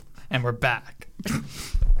And we're back.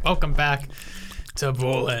 Welcome back to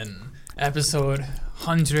Bowlin', episode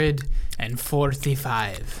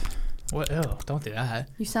 145. What? Oh, don't do that.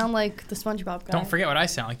 You sound like the SpongeBob guy. Don't forget what I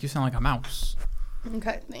sound like. You sound like a mouse.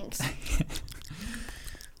 Okay, thanks.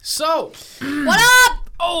 So, what up?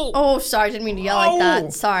 Oh, sorry, didn't mean to yell like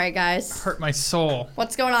that. Sorry, guys. Hurt my soul.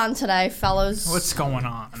 What's going on today, fellas? What's going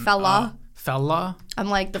on? Fella. Fella? I'm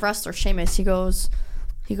like the wrestler Sheamus. He goes,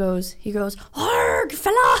 Arg,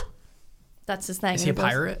 fella. That's his thing. Is he a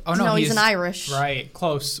pirate? Oh, no, he's an Irish. Right,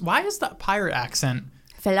 close. Why is that pirate accent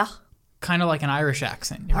Fella. kind of like an Irish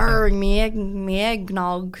accent? Arg, me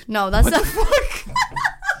eggnog. No, that's not.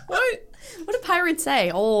 What? What do pirates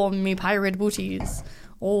say? Oh, me pirate booties.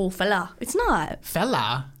 Oh, fella. It's not.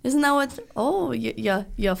 Fella? Isn't that what? Oh, you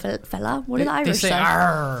fella. What did the They Irish say say?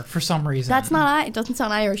 arr for some reason. That's not. It doesn't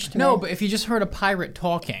sound Irish to me. No, but if you just heard a pirate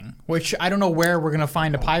talking, which I don't know where we're gonna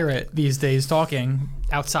find a pirate these days talking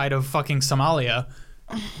outside of fucking Somalia,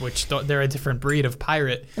 which they're a different breed of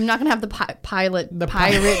pirate. I'm not gonna have the pirate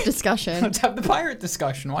discussion. Let's have the pirate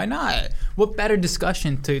discussion. Why not? What better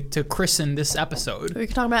discussion to christen this episode? We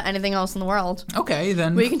can talk about anything else in the world. Okay,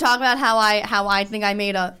 then. We can talk about how I think I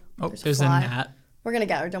made a. Oh, there's a gnat. We're gonna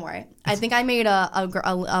get her. Don't worry. I think I made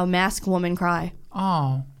a masked woman cry.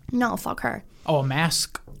 Oh. No, fuck her. Oh, a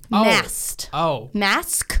mask. Oh. Masked. Oh.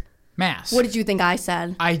 Mask. Mask. What did you think I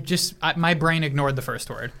said? My brain ignored the first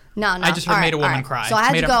word. No. I just made a woman cry. So I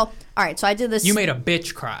had to go. All right. So I did this. You made a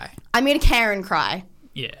bitch cry. I made a Karen cry.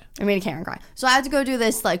 Yeah. I made a Karen cry. So I had to go do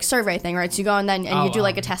this like survey thing, right? So you go and you do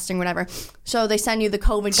like a testing, whatever. So they send you the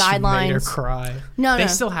COVID guidelines. You made her cry. No. They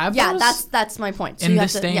still have yeah, those? that's my point. So in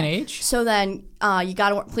this day and age? So then you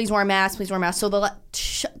gotta please wear a mask. Please wear a mask. So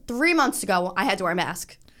 3 months ago I had to wear a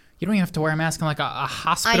mask. You don't even have to wear a mask in like a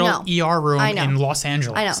hospital ER room in Los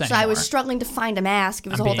Angeles. I know. So I was struggling to find a mask.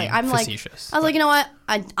 It was a whole thing. I was like, you know what?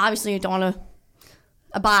 I obviously don't want to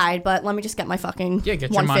abide, but let me just get my fucking get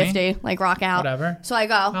your 150, money. like rock out. Whatever. So I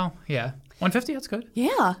go. Oh, yeah. 150, that's good.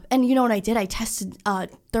 Yeah. And you know what I did? I tested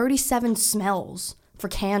 37 smells for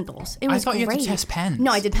candles. It was I thought great. you had to test pens.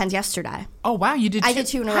 No, I did pens yesterday. Oh, wow. You did two? I did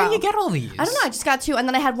 2 in a row. How do you get all these? I don't know. I just got 2. And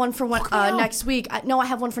then I had one for next week. I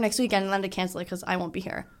have one for next weekend, and then to cancel it because I won't be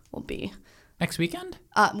here. We'll be. Next weekend?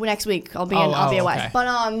 Next week. I'll be away. Okay. But,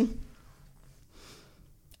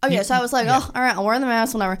 so I was like, all right, I'll wear the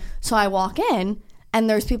mask, whatever. So I walk in, and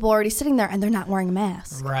there's people already sitting there, and they're not wearing a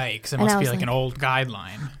mask. Right, because it must be like an old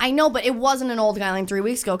guideline. I know, but it wasn't an old guideline 3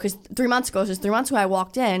 weeks ago, because 3 months ago, I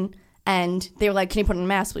walked in, and they were like, can you put on a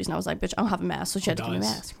mask, please? And I was like, bitch, I don't have a mask, so she had to give me a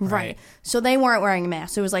mask. Right. So they weren't wearing a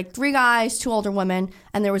mask. So it was like 3 guys, 2 older women,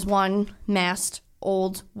 and there was 1 masked,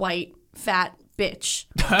 old, white, fat bitch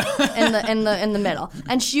in the middle.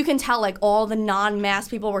 And you can tell like all the non-masked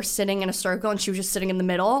people were sitting in a circle, and she was just sitting in the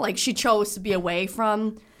middle. Like she chose to be away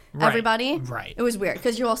from everybody. Right. It was weird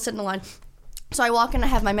because you're all sitting in line. So I walk in, I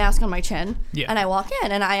have my mask on my chin, and I walk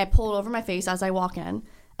in, and I pull it over my face as I walk in,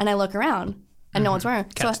 and I look around, and no one's wearing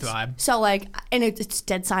it. Catch the vibe. So like, and it's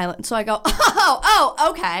dead silent. So I go, oh,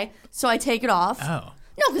 okay. So I take it off. Oh.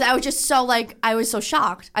 No, because I was just so like, I was so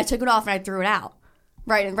shocked. I took it off and I threw it out.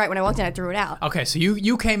 Right when I walked in, I threw it out. Okay, so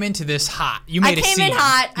you came into this hot. You made a scene.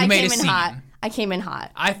 I came in hot. I came in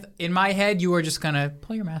hot. In my head, you were just gonna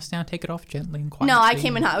pull your mask down, take it off gently and quietly. No, I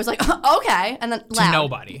came in hot. I was like, okay, and then loud. To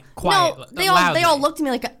nobody. Quiet. No, they all looked at me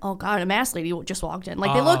like, oh god, a masked lady just walked in.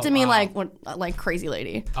 Like they looked at me like crazy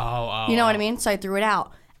lady. Oh. You know what I mean? So I threw it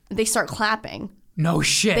out. They start clapping. No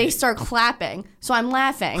shit. They start clapping. So I'm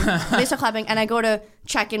laughing. They start clapping, and I go to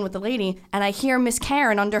check in with the lady, and I hear Miss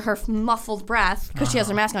Karen under her muffled breath, because she has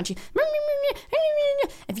her mask on. She,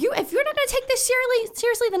 if you're not going to take this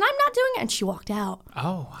seriously, then I'm not doing it. And she walked out.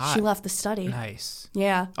 Oh, hot. She left the study. Nice.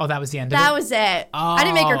 Yeah. Oh, that was the end of it? That was it. Oh. I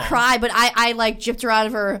didn't make her cry, but I like gypped her out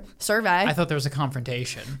of her survey. I thought there was a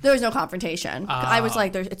confrontation. There was no confrontation. I was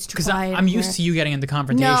like, it's too quiet. Because I'm used to you getting into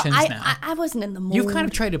confrontations now. I wasn't in the mood. You've kind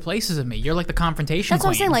of traded places with me. You're like the confrontation That's queen.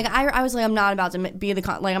 what I'm saying. Like I was like, I'm not about to be the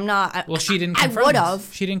I'm not. Well, she didn't confront. I would have.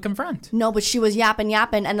 She didn't confront. No, but she was yapping,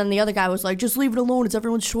 and then the other guy was like, just leave it alone. It's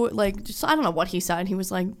everyone's short. Like, just, I don't know what he said. He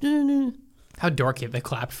was like, How dorky they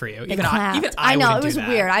clapped for you. Even I know, it was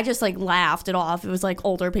weird. I just like laughed it off. It was like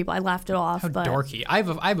older people. I laughed it off. How dorky. I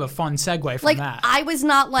have a fun segue from like, that. I was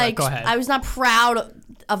not like, go ahead. I was not proud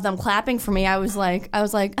of them clapping for me, I was like, ha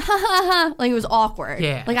ha ha, like it was awkward.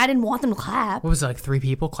 Yeah. Like I didn't want them to clap. What was it, like 3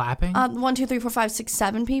 people clapping? 1, 2, 3, 4, 5, 6,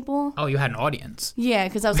 7 people. Oh, you had an audience. Yeah,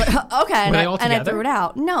 because I was like, okay, and, Were they all and I together? threw it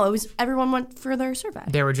out. No, it was everyone went for their survey.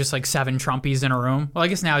 There were just like 7 Trumpies in a room. Well, I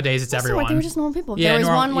guess nowadays it's everyone. So, like, they were just normal people. Yeah, there was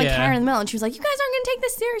one like yeah. Karen in the middle, and she was like, "You guys aren't gonna take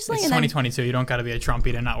this seriously." It's and then 2022. You don't got to be a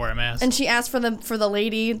Trumpy to not wear a mask. and she asked for the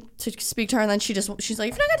lady to speak to her, and then she's like, "If you're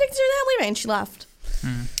not gonna take this seriously, I'm leaving," and she left.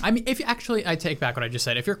 I mean, if you actually, I take back what I just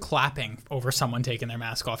said. If you're clapping over someone taking their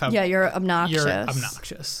mask off, Yeah, you're obnoxious. You're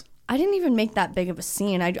obnoxious. I didn't even make that big of a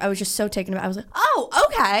scene. I was just so taken aback. I was like, "Oh,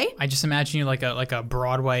 okay." I just imagine you like a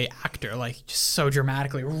Broadway actor, like just so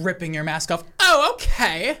dramatically ripping your mask off. Oh,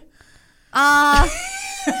 okay.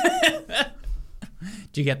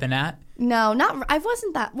 Did you get the gnat? No, not. I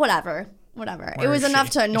wasn't that. Whatever. It was is enough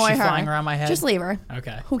she? to annoy Is she her. flying around my head? Just leave her.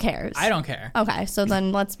 Okay. Who cares? I don't care. Okay, so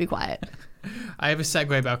then let's be quiet. I have a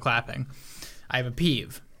segue about clapping. I have a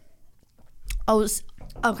peeve. Oh,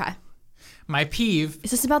 okay. My peeve.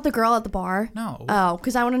 Is this about the girl at the bar? No. Oh,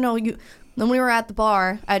 because I want to know you. When we were at the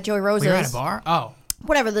bar at Joey Rose's, We were at a bar? Oh.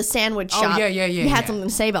 whatever, the sandwich Oh, shop. yeah. You had Yeah. something to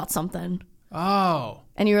say about something, Oh.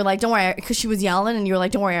 and you were like, "Don't worry," because she was yelling, and you were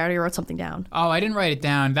like, "Don't worry, I already wrote something down." Oh, I didn't write it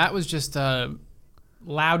down. That was just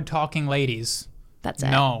loud talking ladies. That's it.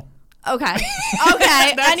 No. Okay.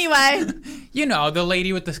 Okay. Anyway. You know, the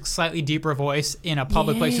lady with the slightly deeper voice in a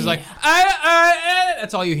public place. She's Yeah. like,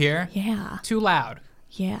 that's all you hear. Yeah. Too loud.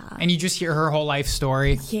 Yeah. And you just hear her whole life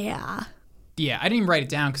story. Yeah. Yeah, I didn't even write it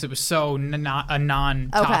down because it was so not a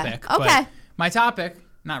non-topic. Okay. But my topic,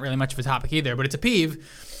 not really much of a topic either, but it's a peeve.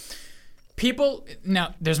 People,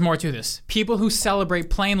 now there's more to this. People who celebrate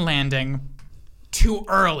plane landing too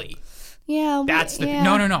early. Yeah. That's the yeah.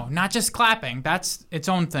 no, not just clapping. That's its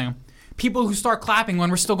own thing. People who start clapping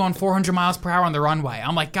when we're still going 400 miles per hour on the runway.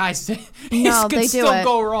 I'm like, guys, this No, could they do still it.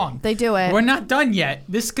 go wrong. They do it. We're not done yet.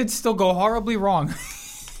 This could still go horribly wrong.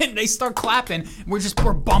 And they start clapping. We're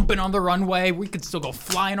bumping on the runway. We could still go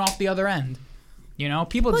flying off the other end. You know,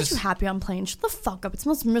 people What just you happy on plane? Shut the fuck up. It's the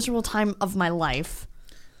most miserable time of my life.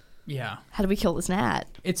 yeah. How do we kill this gnat?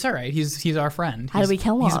 It's all right. He's our friend. How do we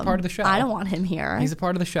kill him? He's a part of the show. I don't want him here. He's a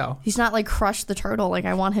part of the show. He's not like Crush the Turtle. Like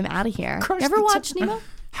I want him out of here. Crush You ever the watch Turtle. Nemo?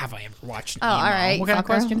 Have I ever watched Oh, Nemo? all right. What kind of fucker.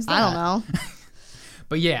 question is that? I don't know.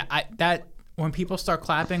 But yeah, when people start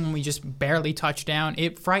clapping when we just barely touch down,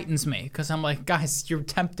 it frightens me because I'm like, guys, you're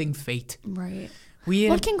tempting fate. Right. We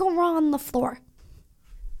What can go wrong on the floor?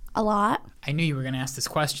 A lot. I knew you were going to ask this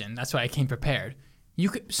question. That's why I came prepared.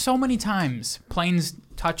 So many times planes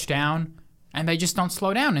touch down and they just don't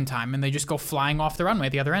slow down in time and they just go flying off the runway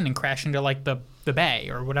at the other end and crash into like the bay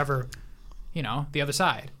or whatever, the other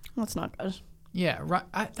side. That's not good. Yeah, right.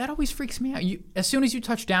 That always freaks me out. As soon as you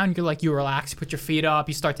touch down, you relax, you put your feet up,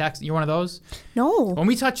 you start texting. You're one of those? No. When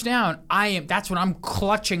we touch down, that's when I'm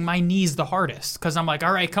clutching my knees the hardest because I'm like,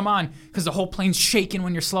 all right, come on, because the whole plane's shaking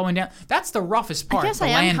when you're slowing down. That's the roughest part. I guess the I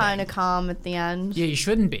am landing. kind of calm at the end. Yeah, you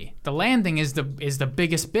shouldn't be. The landing is the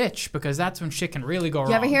biggest bitch because that's when shit can really go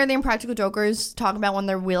wrong. You ever hear the Impractical Jokers talk about when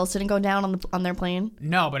their wheels didn't go down on their plane?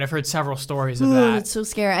 No, but I've heard several stories of Ooh, that. it's so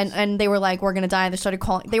scary. And they were like, "We're gonna die." They started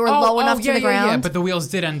calling. They were low enough to the ground. Yeah, but the wheels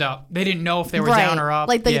did end up. They didn't know if they were right. down or up.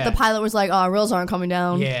 Like the Yeah. pilot was like, "Oh, our wheels aren't coming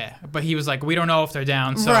down." Yeah, but he was like, we don't know if they're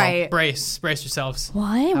down, so Right. brace yourselves.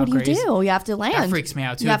 Why? How What do you crazy. do? You have to land. That freaks me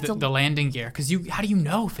out too. You have The landing gear, because how do you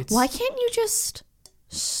know if it's? Why can't you just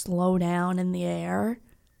slow down in the air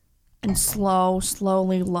and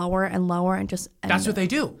slowly lower and lower and just? That's what they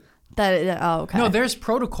do. Oh, okay. No, there's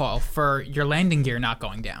protocol for your landing gear not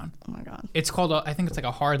going down. Oh my god. It's called I think it's like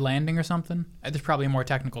a hard landing or something. There's probably a more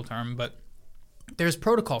technical term, but there's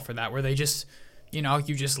protocol for that where they just, you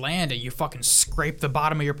just land and you fucking scrape the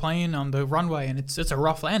bottom of your plane on the runway and it's a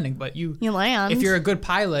rough landing, but you land. If you're a good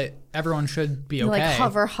pilot, everyone should be you okay.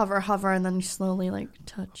 like hover, and then you slowly like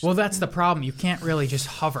touch. Well, that's the problem. You can't really just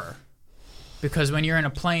hover because when you're in a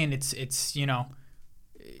plane, it's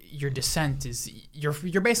your descent is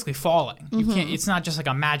you're basically falling. You can't. It's not just like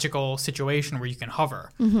a magical situation where you can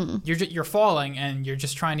hover. You're falling and you're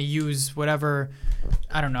just trying to use whatever.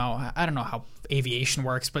 I don't know how aviation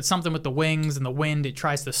works, but something with the wings and the wind. It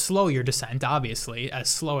tries to slow your descent, obviously, as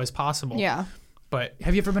slow as possible. Yeah. But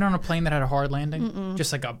have you ever been on a plane that had a hard landing?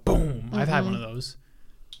 Just like a boom. I've had one of those.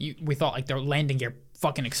 We thought like their landing gear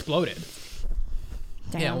fucking exploded.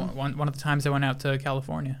 Damn. Yeah, one of the times I went out to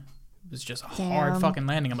California, it was just a hard fucking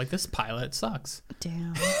landing. I'm like, this pilot sucks.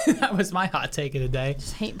 Damn. That was my hot take of the day.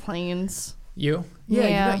 Just hate planes. You?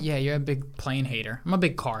 Yeah. You're a big plane hater. I'm a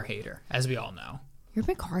big car hater, as we all know. You're a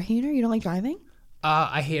big car hater? You don't like driving?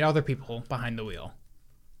 I hate other people behind the wheel.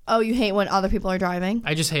 Oh, you hate when other people are driving?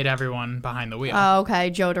 I just hate everyone behind the wheel. Oh, okay.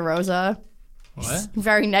 Joe DeRosa. What?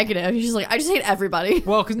 Very negative. She's like, I just hate everybody.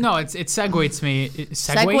 Well, cause no, it segues me. It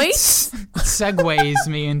segues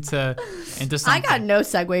me into something. I got no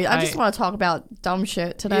segue. I just want to talk about dumb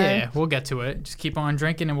shit today. Yeah, we'll get to it. Just keep on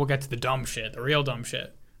drinking, and we'll get to the dumb shit, the real dumb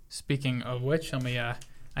shit. Speaking of which, let me.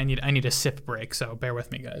 I need a sip break, so bear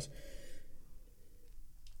with me, guys.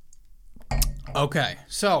 Okay,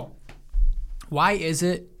 so why is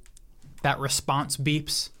it that response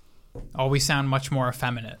beeps always sound much more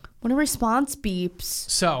effeminate? What are response beeps?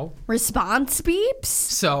 So,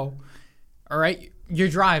 all right, you're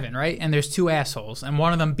driving, right? And there's two assholes, and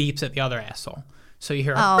one of them beeps at the other asshole. So you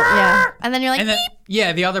hear, yeah. And then you're like, and then,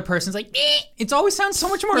 yeah, the other person's like, beep. It always sounds so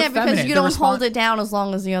much more effeminate. Yeah, because you don't hold it down as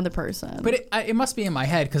long as the other person. But it must be in my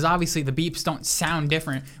head, because obviously the beeps don't sound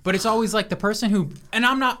different. But it's always like the person who, and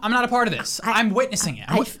I'm not a part of this. I'm witnessing it.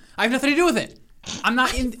 I have nothing to do with it. I'm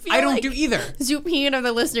not in. I don't do either. Zupine or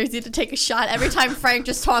the listeners need to take a shot every time Frank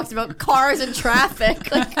just talks about cars and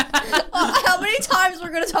traffic. Like, how many times we're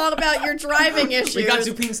going to talk about your driving issues? We got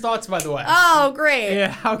Zupine's thoughts, by the way. Oh, great. Yeah,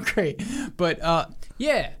 how great. But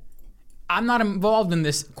yeah, I'm not involved in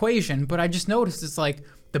this equation, but I just noticed it's like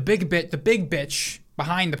the big bitch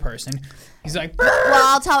behind the person. He's like,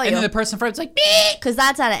 well, I'll tell you. And then the person in front is like, because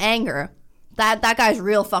that's out of anger. That guy's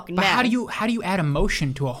real fucking mad. How do you add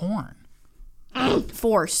emotion to a horn?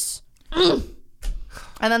 Force. And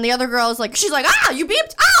then the other girl is like, she's like, you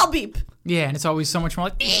beeped? I'll beep. Yeah, and it's always so much more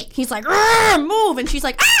like, he's like, move, and she's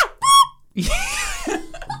like,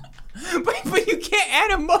 but you can't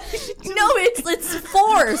add emotion. No, it's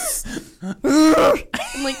force.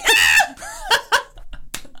 I'm like,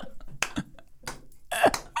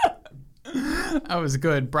 that was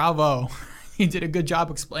good. Bravo. You did a good job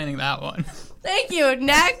explaining that one. Thank you.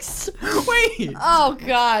 Next. Wait. Oh,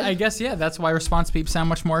 God. I guess, yeah, that's why response beeps sound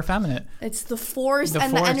much more effeminate. It's the force the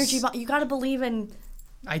energy. You got to believe in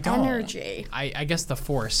energy. I guess the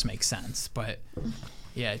force makes sense, but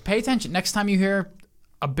yeah, pay attention. Next time you hear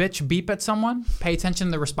a bitch beep at someone, pay attention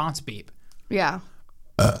to the response beep. Yeah.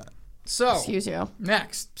 So. Excuse you.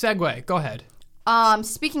 Next. Segue. Go ahead.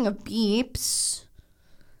 Speaking of beeps.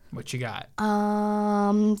 What you got?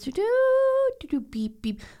 Beep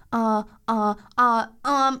beep.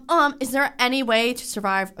 Is there any way to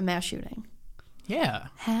survive a mass shooting? Yeah.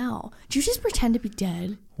 How? Do you just pretend to be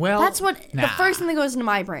dead? Well, that's what the first thing that goes into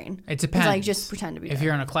my brain. It depends. Like, just pretend to be dead. If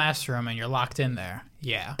you're in a classroom and you're locked in there,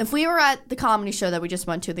 yeah. If we were at the comedy show that we just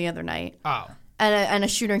went to the other night, and a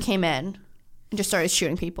shooter came in and just started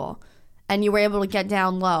shooting people, and you were able to get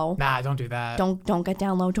down low. Nah, don't do that. Don't get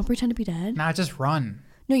down low. Don't pretend to be dead. Nah, just run.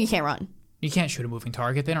 No, you can't run. You can't shoot a moving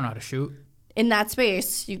target. They don't know how to shoot. In that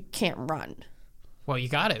space, you can't run. Well, you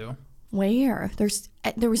got to. Where?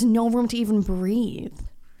 There was no room to even breathe.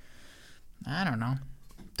 I don't know.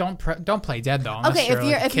 Don't play dead though. Okay,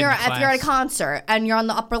 if you're at a concert and you're on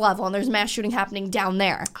the upper level and there's mass shooting happening down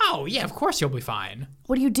there. Oh yeah, of course you'll be fine.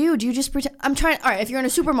 What do? Do you just pretend? I'm trying. All right, if you're in a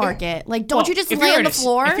supermarket, don't you just lay on the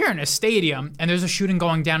floor? If you're in a stadium and there's a shooting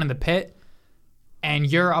going down in the pit,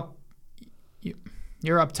 and you're up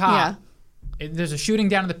top. Yeah. There's a shooting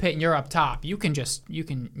down in the pit and you're up top. You can just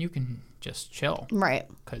chill. Right.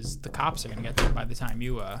 Because the cops are gonna get there by the time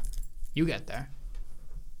you get there.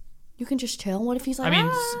 You can just chill? What if he's like,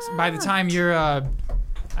 by the time you're,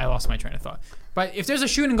 I lost my train of thought. But if there's a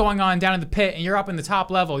shooting going on down in the pit and you're up in the top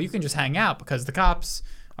level, you can just hang out because the cops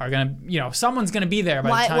are going to, someone's going to be there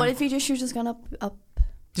by the time. What if he just shoots his gun up?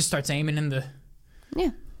 Just starts aiming in the.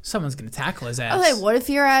 Yeah. Someone's going to tackle his ass. Okay, what if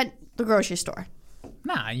you're at the grocery store?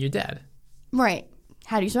 Nah, you're dead. Right.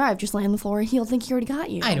 How do you survive? Just lay on the floor? He'll think he already got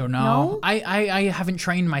you. I don't know. No? I haven't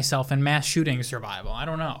trained myself in mass shooting survival. I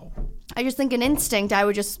don't know. I just think an instinct, I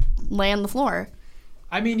would just lay on the floor.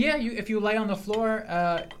 I mean, yeah, if you lay on the floor,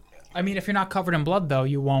 if you're not covered in blood, though,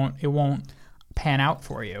 it won't pan out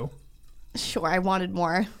for you. Sure, I wanted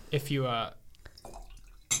more. If you,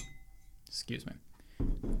 excuse me.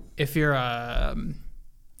 If you're not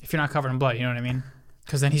covered in blood, you know what I mean?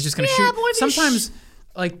 Because then he's just going to shoot. But sometimes,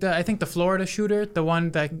 I think the Florida shooter, the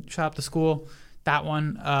one that shot up the school, that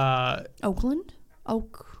one. Oakland?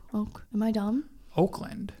 Oak. Am I dumb?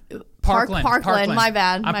 Oakland. Parkland. My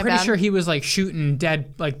bad. I'm pretty sure he was shooting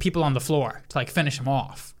dead people on the floor to finish him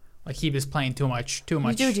off. He was playing too much. Do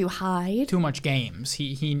you hide? Too much games.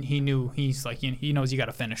 He knew he knows you got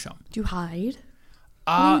to finish him. Do you hide?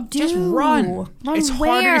 Just run. It's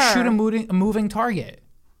harder to shoot a moving target.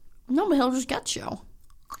 No, but he'll just get you.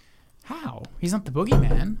 How? He's not the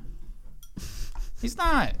boogeyman. He's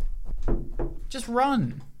not. Just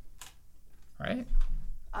run. Right?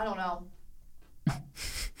 I don't know.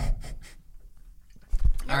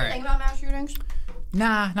 All right. Think about mass shootings?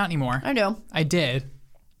 Nah, not anymore. I do. I did.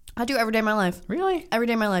 I do every day of my life. Really? Every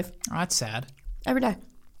day of my life. Oh, that's sad. Every day.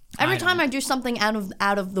 Every time I do something out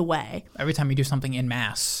of the way. Every time you do something in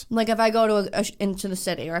mass. Like if I go to into the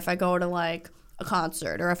city, or if I go to like a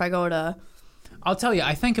concert, or if I go to... I'll tell you,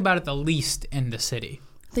 I think about it the least in the city.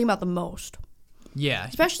 Think about the most. Yeah.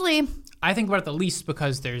 Especially... I think about it the least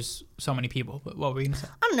because there's so many people. But what were you going to say?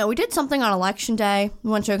 I don't know. We did something on Election Day.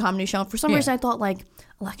 We went to a comedy show. For some reason, I thought, like,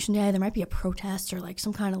 Election Day, there might be a protest or, like,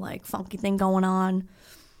 some kind of, like, funky thing going on.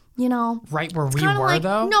 You know? Right where we were, like,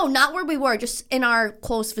 though? No, not where we were. Just in our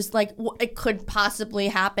close, like, it could possibly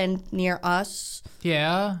happen near us.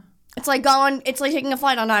 Yeah. It's like taking a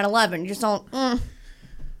flight on 9/11. You just don't...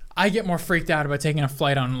 I get more freaked out about taking a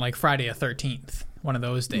flight on, like, Friday the 13th. One of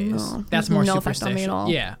those days. No, That's more no superstitious. effect on me at all.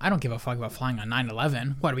 Yeah, I don't give a fuck about flying on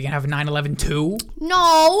 9/11. What, are we going to have a 9/11 2? No!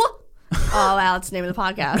 Oh, wow, that's the name of the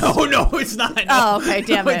podcast. No, it's not. No. Oh, okay,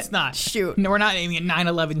 damn it. It's not. Shoot. No, we're not aiming at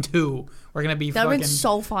 9/11 2. We're going to be That would fucking... be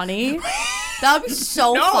so funny. That would be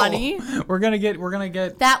so funny. We're going to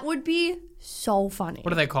get... That would be so funny.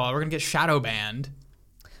 What do they call it? We're going to get shadow banned.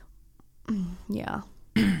 Yeah.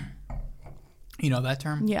 You know that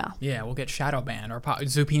term? Yeah. Yeah, we'll get shadow banned.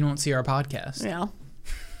 Zupine won't see our podcast. Yeah.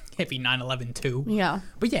 It'd be 9/11 2. Yeah.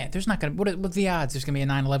 But yeah, there's not going to... What's the odds there's going to be a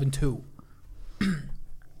 9/11 2?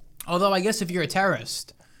 Although I guess if you're a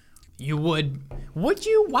terrorist, you would... Would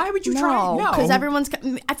you? Why would you try? No. Because everyone's...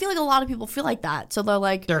 I feel like a lot of people feel like that. So they're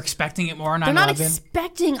like... They're expecting it more on 9/11. They're not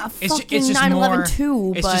expecting a fucking just 9/11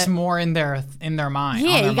 2, It's just more in their mind.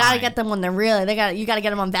 Yeah, you got to get them when they're really... You got to get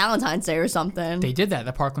them on Valentine's Day or something. They did that.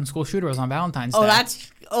 The Parkland school shooter was on Valentine's Day. Oh,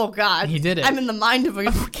 that's... Oh, God. He did it. I'm in the mind of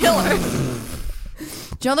a killer.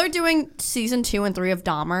 Do you know they're doing season 2 and 3 of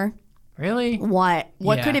Dahmer? Really? What?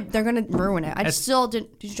 What Yeah. could it... They're going to ruin it. I still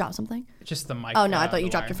didn't... Did you drop something? Just the mic. Oh, no, I thought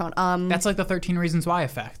you dropped your phone. That's like the 13 Reasons Why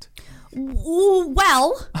effect.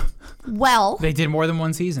 Well... They did more than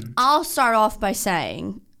one season. I'll start off by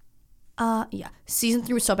saying... yeah. Season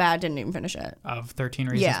 3 was so bad, I didn't even finish it. Of 13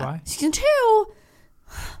 Reasons Why? Season 2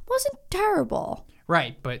 wasn't terrible.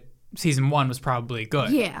 Right, but season 1 was probably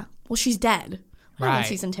good. Yeah. Well, she's dead. Right.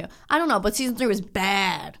 Season 2. I don't know, but season 3 was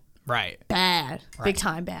bad. Right. Bad. Right. Big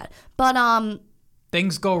time bad. But,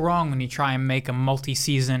 things go wrong when you try and make a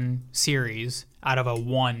multi-season series out of a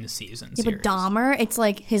one-season series. But Dahmer, it's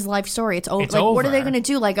like his life story. It's over. It's like, over. What are they going to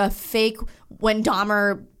do? Like a fake when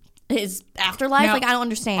Dahmer, his afterlife? Now, like, I don't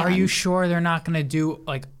understand. Are you sure they're not going to do,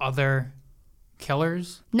 like, other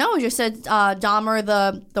killers? No, it just said Dahmer,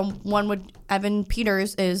 the one with Evan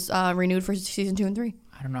Peters, is renewed for season 2 and 3.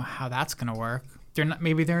 I don't know how that's going to work. They're not.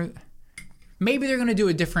 Maybe they're going to do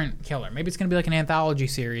a different killer. Maybe it's going to be like an anthology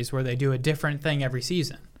series where they do a different thing every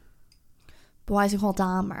season. But why is it called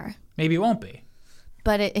Dahmer? Maybe it won't be.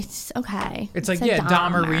 But it's okay. It's like, yeah,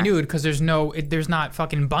 Dahmer renewed because there's not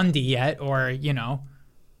fucking Bundy yet, or, you know,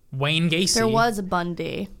 Wayne Gacy. There was a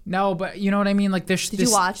Bundy. No, but you know what I mean? Like Did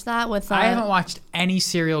you watch that with... I haven't watched any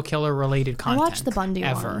serial killer related content. I watched the Bundy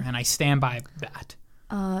ever, one. And I stand by that.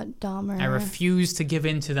 Dahmer. I refuse to give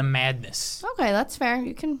in to the madness. Okay, that's fair.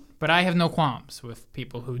 You can... But I have no qualms with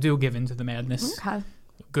people who do give in to the madness. Okay.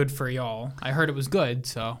 Good for y'all. I heard it was good,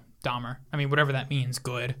 so Dahmer. I mean, whatever that means,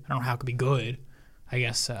 good. I don't know how it could be good. I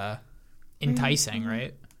guess enticing,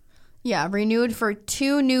 right? Yeah, renewed for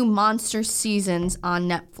 2 new monster seasons on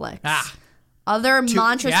Netflix. Ah. Other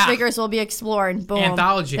monstrous figures will be explored. Boom.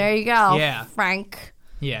 Anthology. There you go. Yeah. Frank.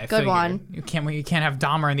 Yeah, good one. You can't have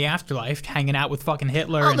Dahmer in the afterlife hanging out with fucking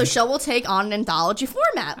Hitler. Oh, the show will take on an anthology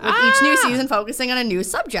format with each new season focusing on a new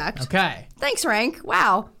subject. Okay. Thanks, Frank.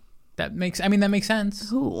 Wow. That makes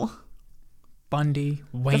sense. Who? Bundy,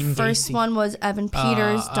 Wayne Gacy. The first one was Evan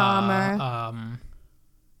Peters, Dahmer.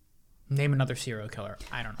 Name another serial killer.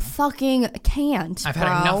 I don't know. Fucking can't. I've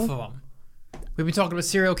had enough of them. We've been talking about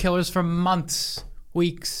serial killers for months,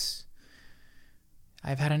 weeks.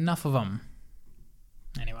 I've had enough of them.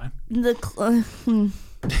 Anyway.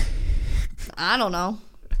 I don't know.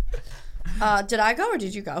 Did I go or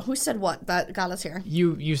did you go? Who said what that got us here?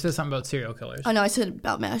 You said something about serial killers. Oh no, I said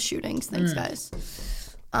about mass shootings. Thanks, guys.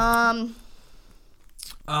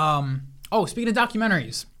 Oh, speaking of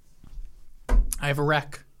documentaries, I have a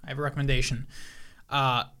recommendation.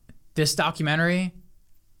 This documentary,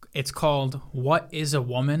 it's called What is a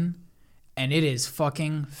Woman? And it is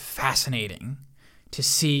fucking fascinating to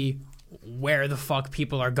see where the fuck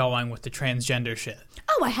people are going with the transgender shit.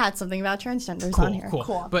 Oh, I had something about transgenders on here.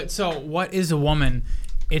 Cool. But so, What is a Woman?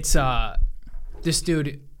 It's this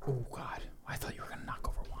dude. Oh God, I thought you were gonna knock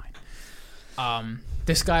over wine.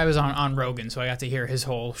 This guy was on Rogan, so I got to hear his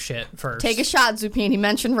whole shit first. Take a shot, Zupini.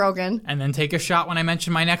 Mention Rogan. And then take a shot when I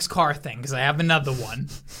mention my next car thing, because I have another one.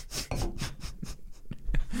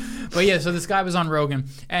 But yeah, so this guy was on Rogan,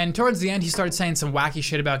 and towards the end, he started saying some wacky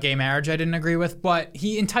shit about gay marriage I didn't agree with, but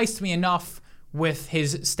he enticed me enough with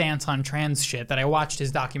his stance on trans shit that I watched his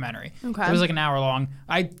documentary. Okay. It was like an hour long.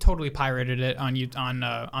 I totally pirated it on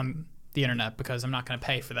the internet because I'm not going to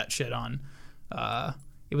pay for that shit on.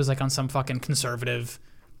 It was like on some fucking conservative,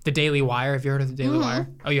 the Daily Wire. Have you heard of the Daily Wire?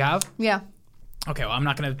 Oh, you have? Yeah. Okay, well, I'm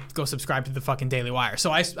not going to go subscribe to the fucking Daily Wire.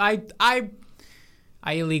 So I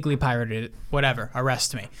illegally pirated it. Whatever,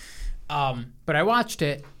 arrest me. But I watched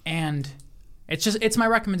it, and it's my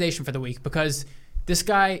recommendation for the week because this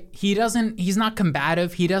guy, he's not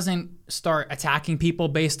combative. He doesn't start attacking people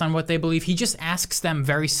based on what they believe. He just asks them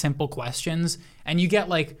very simple questions, and you get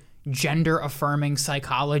like gender-affirming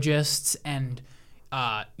psychologists and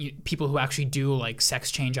people who actually do like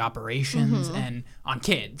sex change operations and on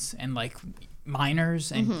kids and like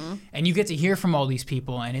minors, and you get to hear from all these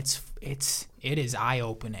people, and it is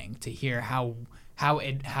eye-opening to hear how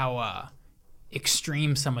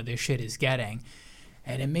extreme some of this shit is getting.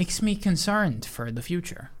 And it makes me concerned for the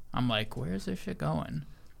future. I'm like, where's this shit going?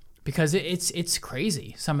 Because it's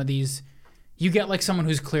crazy. Some of these, you get like someone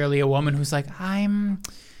who's clearly a woman who's like, I'm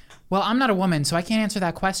not a woman, so I can't answer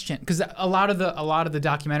that question. Because a lot of the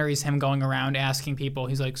documentary is him going around asking people.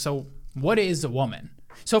 He's like, so what is a woman?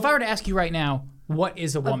 So if I were to ask you right now, what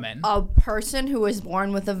is a woman? A person who was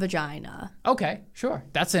born with a vagina. Okay, sure.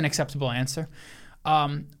 That's an acceptable answer.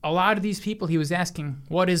 A lot of these people he was asking,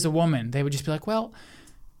 what is a woman? They would just be like, well,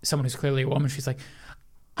 someone who's clearly a woman, she's like,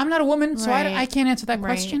 I'm not a woman, so I can't answer that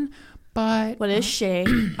question. But what is she?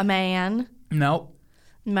 A man? Nope.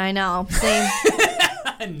 I know. Same.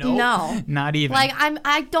 No. Not even. Like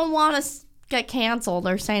I don't want to get canceled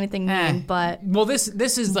or say anything mean, but well, this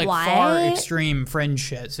is like far extreme fringe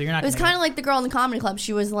shit. So you're not. It was kind of like the girl in the comedy club.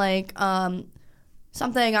 She was like,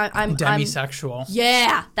 something. I'm demisexual.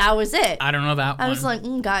 Yeah, that was it. I don't know that one. I was like,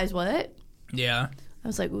 guys, what? Yeah. I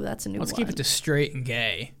was like, ooh, that's a new one. Let's keep it to straight and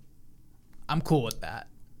gay. I'm cool with that.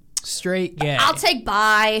 Straight, gay. I'll take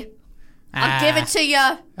bi. I'll give it to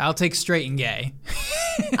you. I'll take straight and gay.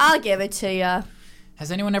 I'll give it to you.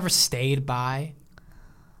 Has anyone ever stayed bi?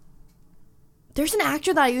 There's an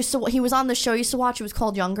actor that he was on the show I used to watch. It was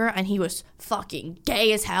called Younger, and he was fucking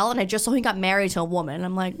gay as hell, and I just saw he got married to a woman. And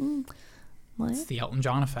I'm like, what? It's the Elton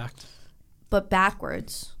John effect. But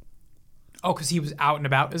backwards. Oh, because he was out and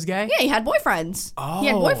about as gay? Yeah, he had boyfriends. Oh. He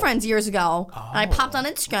had boyfriends years ago. Oh. And I popped on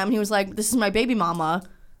Instagram, and he was like, this is my baby mama.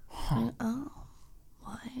 Huh. Like, oh,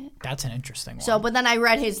 what? That's an interesting one. So, but then I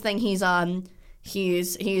read his thing. He's a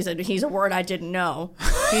word I didn't know.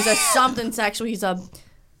 He's a something sexual. He's a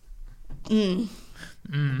I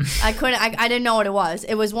didn't know what it was.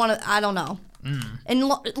 It was one of, I don't know. And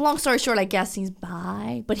long story short, I guess he's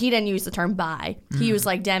bi, but he didn't use the term bi. He used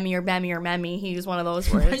like demi or bemi or memmy. He used one of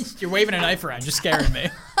those words. You're waving a knife around. You're scaring me.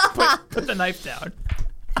 Put the knife down.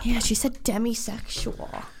 Yeah, she said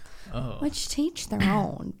demisexual. Oh. Which to each their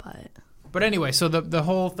own, But anyway, so the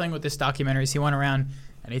whole thing with this documentary is he went around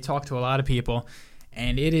and he talked to a lot of people,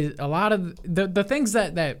 and it is a lot of the things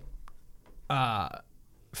that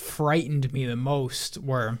frightened me the most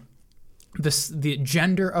were the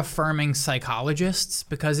gender affirming psychologists,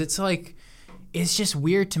 because it's just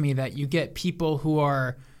weird to me that you get people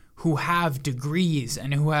who have degrees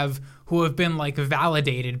and who have been like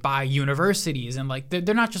validated by universities, and like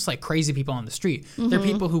they're not just like crazy people on the street. They're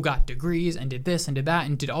people who got degrees and did this and did that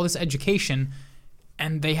and did all this education,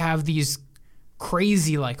 and they have these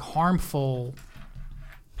crazy like harmful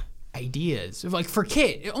ideas, like for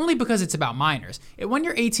kids, only because it's about minors. When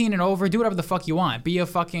you're 18 and over, do whatever the fuck you want. Be a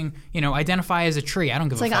fucking, identify as a tree. I don't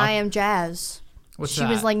give a fuck. It's like I Am Jazz. What's she that?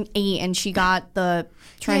 was like 8 and she got the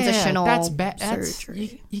transitional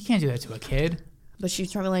surgery. You can't do that to a kid. But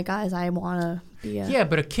she's probably like, guys, I want to be a... Yeah,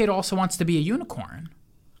 but a kid also wants to be a unicorn.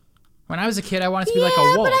 When I was a kid, I wanted to be like a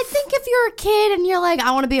wolf. Yeah, but I think if you're a kid and you're like,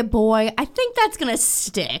 I want to be a boy, I think that's going to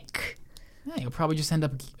stick. Yeah, you'll probably just end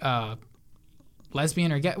up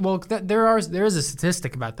lesbian or gay. Well, there is a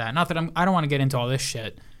statistic about that. Not that I don't want to get into all this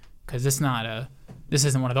shit, because this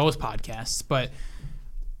isn't one of those podcasts. But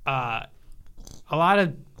a lot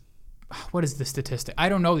of, what is the statistic? I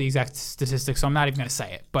don't know the exact statistic, so I'm not even going to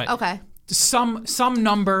say it. But okay. Some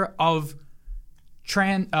number of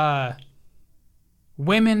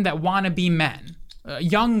women that want to be men,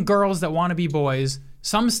 young girls that want to be boys.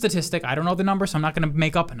 Some statistic, I don't know the number, so I'm not going to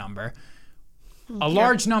make up a number. A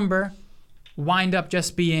large number wind up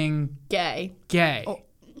just being gay.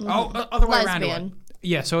 Other way lesbian. around.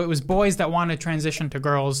 Yeah, so it was boys that want to transition to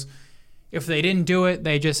girls. If they didn't do it,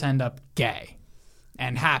 they just end up gay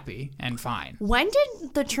and happy and fine. When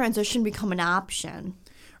did the transition become an option?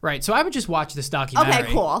 Right. So I would just watch this documentary.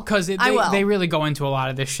 Okay, cool. Because they really go into a lot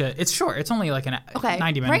of this shit. It's short. It's only like 90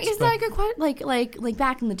 minutes. Right? Isn't that a good question? Like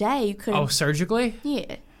back in the day, you could. Oh, surgically?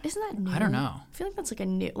 Yeah. Isn't that new? I don't know. I feel like that's like a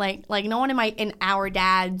new like no one in our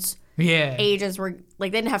dad's Yeah. ages were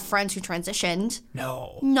like they didn't have friends who transitioned.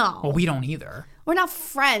 No. No. Well, we don't either. We're not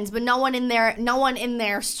friends, but no one in there, and no one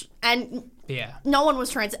was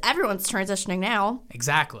everyone's transitioning now.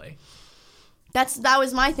 Exactly. That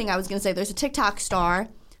was my thing I was going to say. There's a TikTok star,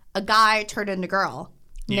 a guy turned into a girl.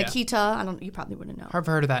 Yeah. Nikita, you probably wouldn't know. I've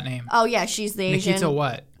heard of that name. Oh yeah, she's the Asian. Nikita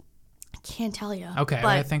what? I can't tell you. Okay,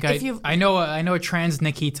 but I think I know a trans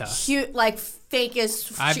Nikita. Cute, like fake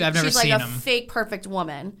as I've never she's seen like him. a fake perfect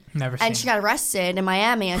woman. Never seen. And she got arrested in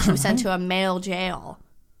Miami and she was sent to a male jail.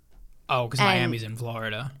 Oh, because Miami's in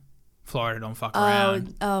Florida. Florida don't fuck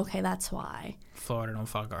around. Oh, okay, that's why. Florida don't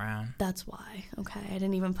fuck around. That's why. Okay, I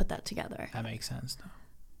didn't even put that together. That makes sense though.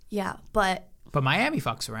 Yeah, but Miami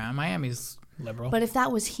fucks around. Miami's liberal. But if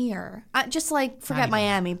that was here, just like forget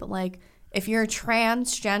Miami, but like if you're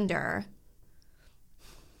transgender,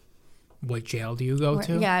 what jail do you go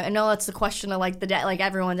to? Yeah, I know that's the question of like like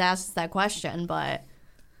everyone asks that question, but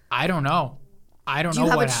I don't know. I don't know. Do you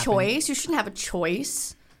have what a happened. choice? You shouldn't have a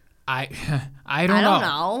choice. I don't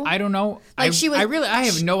know. I don't know. Like I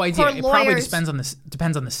have no idea. It probably depends on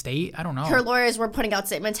the state. I don't know. Her lawyers were putting out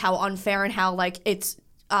statements how unfair and how like it's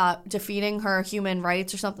defeating her human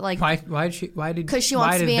rights or something like. Why did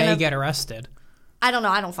they get arrested? I don't know.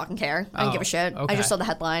 I don't fucking care. I don't give a shit. Okay. I just saw the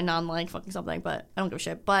headline on like fucking something, but I don't give a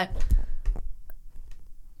shit. But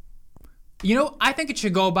I think it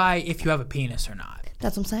should go by if you have a penis or not.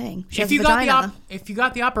 That's what I'm saying. If you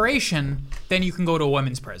got the operation, then you can go to a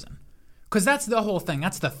women's prison. Because that's the whole thing.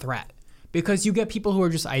 That's the threat. Because you get people who are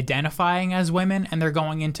just identifying as women and they're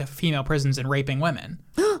going into female prisons and raping women.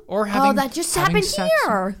 Or having that just happened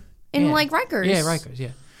here in like Rikers. Yeah, Rikers,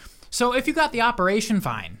 yeah. So if you got the operation,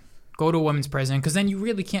 fine. Go to a women's prison because then you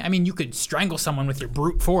really can't. I mean, you could strangle someone with your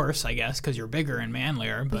brute force, I guess, because you're bigger and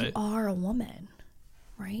manlier. But you are a woman,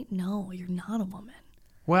 right? No, you're not a woman.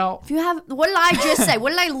 Well, if you have, what did I just say?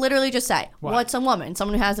 What did I literally just say? What's a woman?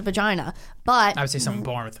 Someone who has a vagina. But I would say someone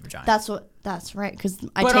born with a vagina. That's right. Because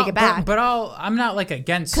I take it back. But I'm not like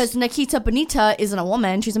against. Because Nikita Bonita isn't a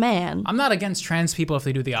woman; she's a man. I'm not against trans people if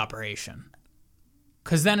they do the operation.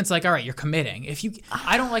 Because then it's like, all right, you're committing.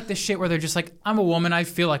 I don't like this shit where they're just like, I'm a woman, I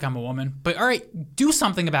feel like I'm a woman. But all right, do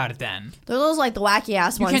something about it then. There's those like the wacky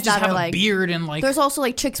ass ones you can't just that have are a like beard and like. There's also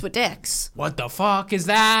like chicks with dicks. What the fuck is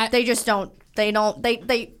that? They just don't. They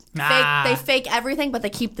fake everything, but they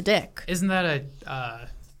keep the dick. Isn't that a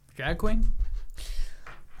drag queen?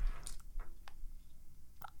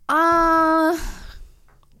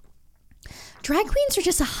 Drag queens are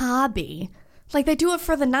just a hobby. Like, they do it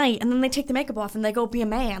for the night, and then they take the makeup off, and they go be a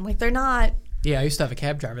man. Like, they're not... Yeah, I used to have a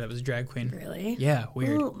cab driver that was a drag queen. Really? Yeah,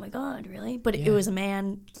 weird. Oh, my God, really? But it was a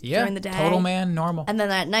man during the day. Total man, normal. And then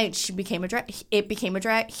that night, she became a drag... It became a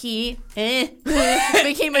drag... He...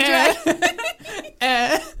 became a drag...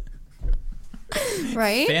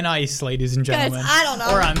 Right? Thin ice, ladies and gentlemen. Guys, I don't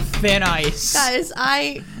know. We're on thin ice. Guys,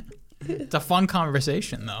 It's a fun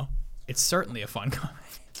conversation, though. It's certainly a fun conversation.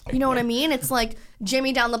 You know what I mean? It's like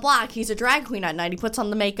Jimmy down the block. He's a drag queen at night. He puts on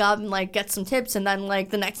the makeup and like gets some tips, and then like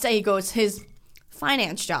the next day he goes his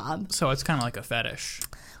finance job. So it's kind of like a fetish.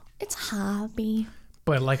 It's a hobby.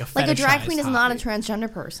 But like a fetish. Like a drag queen is not a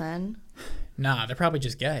transgender person. Nah, they're probably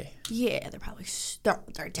just gay. Yeah, they're probably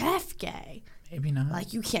they're deaf gay. Maybe not.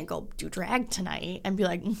 Like you can't go do drag tonight and be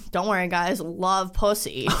like, don't worry guys, love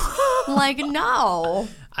pussy. Like no.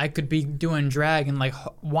 I could be doing drag and like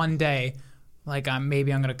one day. Like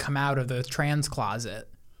maybe I'm gonna come out of the trans closet,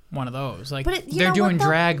 one of those. Like they're doing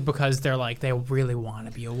drag because they're like they really want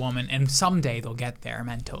to be a woman, and someday they'll get there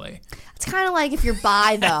mentally. It's kind of like if you're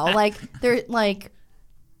bi though, like they're like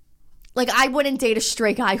I wouldn't date a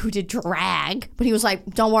straight guy who did drag, but he was like,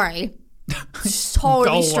 don't worry,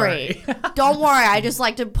 totally straight. Don't worry, I just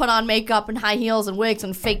like to put on makeup and high heels and wigs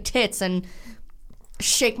and fake tits and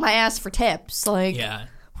shake my ass for tips. Like what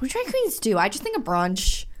do drag queens do? I just think of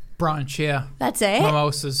brunch. Brunch, yeah. That's it?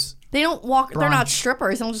 Mimosas. They don't walk... Brunch. They're not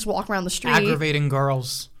strippers. They don't just walk around the street. Aggravating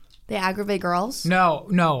girls. They aggravate girls?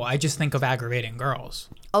 No. I just think of aggravating girls.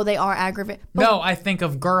 Oh, they are aggravating... No, I think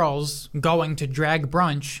of girls going to drag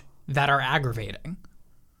brunch that are aggravating.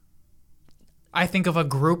 I think of a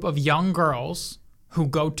group of young girls who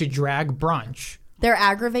go to drag brunch. They're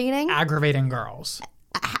aggravating? Aggravating girls.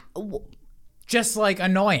 Just like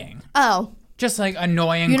annoying. Oh. Just like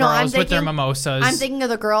annoying girls with their mimosas. I'm thinking of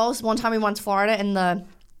the girls. One time we went to Florida and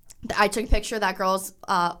I took a picture of that girl's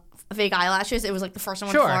fake eyelashes. It was like the first one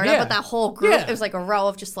in Sure, Florida, yeah. but that whole group, Yeah. it was like a row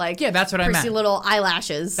of just like Yeah, that's what I prissy meant. little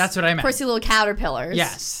eyelashes. That's what I meant. Prissy little caterpillars.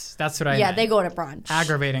 Yes, that's what I Yeah, meant. they go to brunch.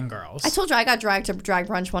 Aggravating girls. I told you I got dragged to drag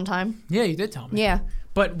brunch one time. Yeah, you did tell me. Yeah.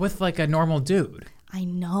 But with like a normal dude I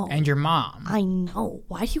know. and your mom. I know.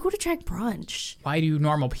 Why do you go to drag brunch? Why do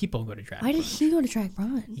normal people go to drag? Why did he go to drag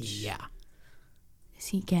brunch? Yeah. Is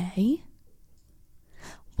he gay?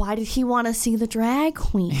 Why did he want to see the drag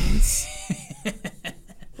queens?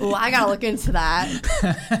 Ooh, I gotta look into that.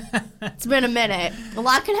 It's been a minute. A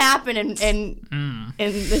lot can happen in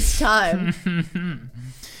this time.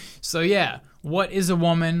 So yeah, What is a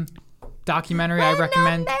Woman documentary I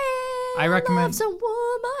recommend. I recommend. Loves a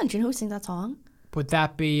woman. Do you know who sings that song? Would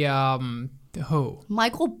that be who?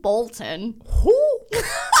 Michael Bolton. Who?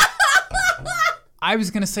 I was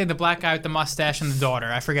gonna say the black guy with the mustache and the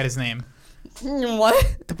daughter. I forget his name.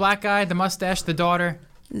 What? The black guy, the mustache, the daughter.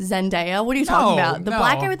 Zendaya. What are you talking about? The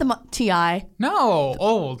black guy with the T.I. No,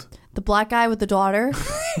 old. The black guy with the daughter.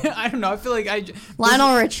 I don't know. I feel like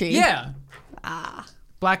Lionel Richie. Yeah.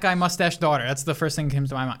 Black guy, mustache, daughter. That's the first thing that comes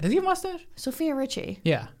to my mind. Does he have a mustache? Sophia Richie.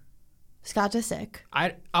 Yeah. Scott Disick.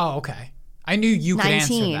 Oh, okay. I knew you could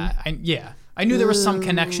 19. answer that. I knew there was some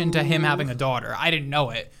connection to him having a daughter. I didn't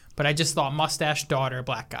know it, but I just thought mustache, daughter,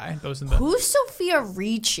 black guy. Those are the. Who's Sophia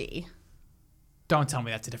Richie? Don't tell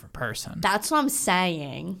me that's a different person. That's what I'm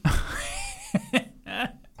saying.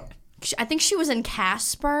 I think she was in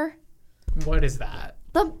Casper. What is that?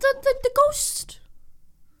 The ghost.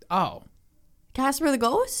 Oh, Casper the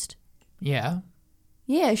Ghost? yeah.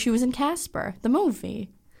 Yeah, she was in Casper, the movie.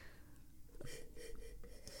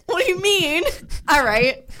 What do you mean? All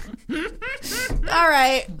right. All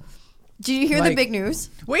right. Did you hear the big news?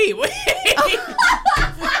 Wait. Wait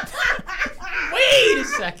a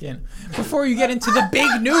second. Before you get into the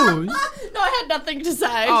big news. No, I had nothing to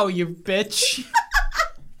say. Oh, you bitch.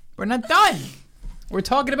 We're not done. We're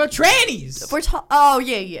talking about trannies. Oh,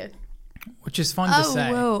 yeah. Which is fun to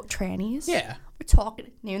say. Whoa. Trannies? Yeah. We're talking,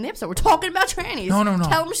 name the episode, we're talking about trannies. No.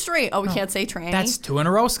 Tell them straight. Oh, we can't say tranny. That's 2 in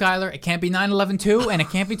a row, Skylar. It can't be 9/11-2, and it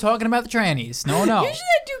can't be talking about the trannies. No. Usually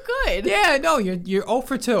I do good. Yeah, no, you're 0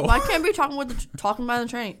 for 2. Why can't we be talking about the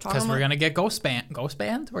tranny? Because we're gonna get Ghost Band.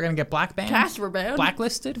 We're gonna get Black Band. Casper Band.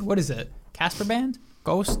 Blacklisted. What is it? Casper Band.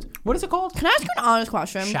 Ghost. What is it called? Can I ask you an honest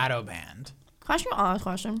question? Shadow Band. Can I ask you an honest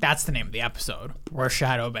question? That's the name of the episode. We're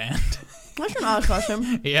Shadow Band. Can I ask you an honest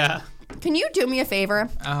question? Yeah. Can you do me a favor?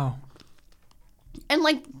 Oh. In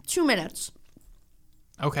like 2 minutes.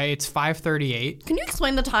 Okay, it's 5:38. Can you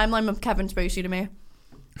explain the timeline of Kevin Spacey to me?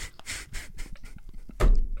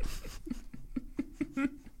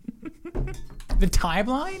 The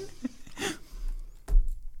timeline?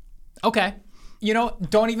 Okay. You know,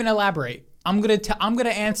 don't even elaborate. I'm gonna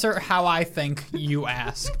answer how I think you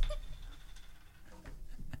ask.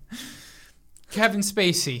 Kevin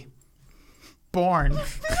Spacey. Born.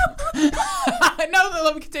 No,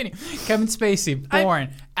 let me continue. Kevin Spacey, born,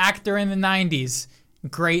 actor in the 90s,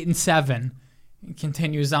 great in 7.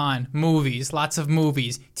 Continues on. Movies, lots of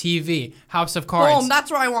movies, TV, House of Cards. Boom, that's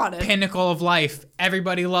what I wanted. Pinnacle of life.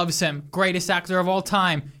 Everybody loves him. Greatest actor of all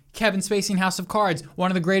time. Kevin Spacey in House of Cards. One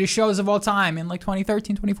of the greatest shows of all time in like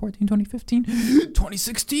 2013, 2014, 2015,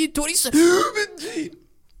 2016, 2017.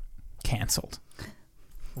 Canceled.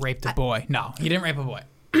 Raped a boy. No, he didn't rape a boy.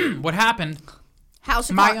 What happened? House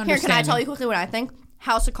of My Cards. Here, can I understanding- tell you quickly what I think?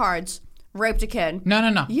 House of Cards. Raped a kid.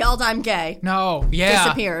 No. Yelled, I'm gay. No. Yeah.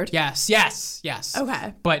 Disappeared. Yes.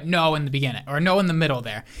 Okay. But no in the beginning, or no in the middle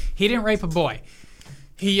there. He didn't rape a boy.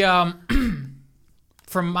 He, from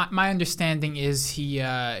my understanding is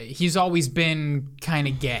he's always been kind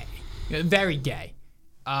of gay, very gay,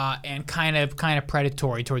 and kind of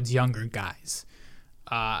predatory towards younger guys.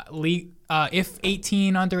 If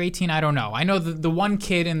 18, under 18, I don't know. I know the one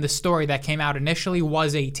kid in the story that came out initially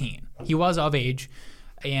was 18. He was of age.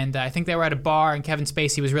 And I think they were at a bar, and Kevin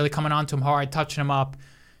Spacey was really coming on to him hard, touching him up.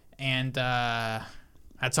 And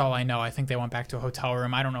that's all I know. I think they went back to a hotel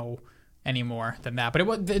room. I don't know any more than that.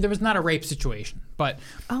 But there was not a rape situation. But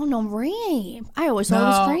Oh, no, rape. I always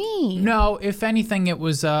thought it was rape. No, if anything, it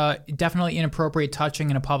was definitely inappropriate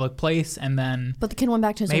touching in a public place. And then But the kid went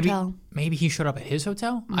back to his hotel. maybe he showed up at his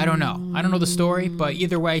hotel. I don't know. I don't know the story. But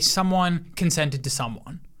either way, someone consented to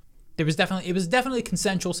someone. It was definitely a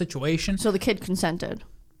consensual situation. So the kid consented.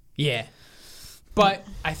 Yeah. But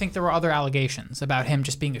I think there were other allegations about him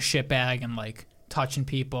just being a shitbag and like touching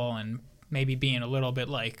people and maybe being a little bit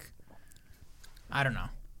like, I don't know.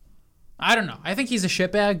 I think he's a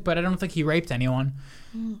shitbag, but I don't think he raped anyone.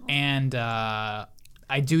 And I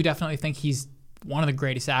do definitely think he's one of the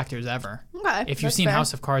greatest actors ever. Okay. If you've seen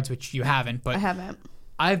House of Cards, which you haven't, but I haven't.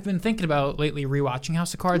 I've been thinking about lately rewatching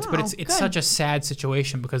House of Cards, but it's good. such a sad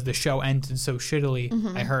situation because the show ended so shittily.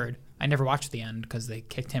 I heard. I never watched the end because they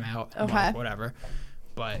kicked him out. Okay. Well, whatever.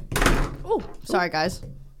 But Oh, sorry, guys.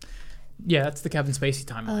 yeah, that's the Kevin Spacey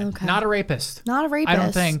timeline. Okay. Not a rapist. Not a rapist. I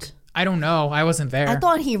don't think. I don't know. I wasn't there. I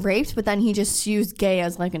thought he raped, but then he just used gay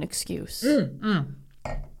as like an excuse.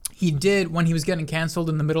 He did, when he was getting canceled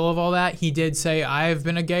in the middle of all that, he did say, I've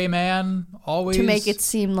been a gay man always. To make it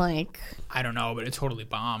seem like... I don't know, but it totally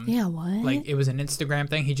bombed. Yeah, what? Like, it was an Instagram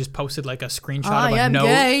thing. He just posted, like, a screenshot I of a am note.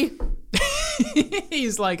 gay.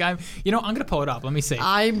 He's like, I'm going to pull it up. Let me see.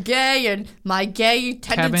 I'm gay, and my gay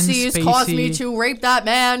tendencies caused me to rape that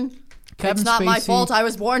man. It's not my fault. I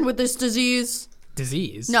was born with this disease.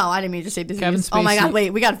 Disease? No, I didn't mean to say disease. Kevin Spacey. Oh my God, wait,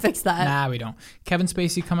 we gotta fix that. Nah, we don't. Kevin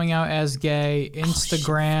Spacey coming out as gay.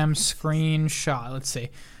 Instagram screenshot. Let's see.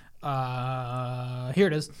 Here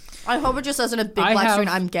it is. I hope it just says in a big black screen,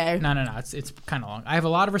 I'm gay. No. It's kind of long. I have a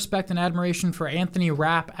lot of respect and admiration for Anthony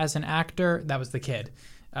Rapp as an actor. That was the kid.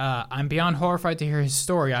 I'm beyond horrified to hear his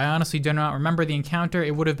story. I honestly do not remember the encounter.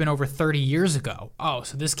 It would have been over 30 years ago. Oh,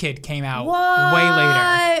 so this kid came out way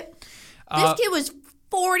later. This kid was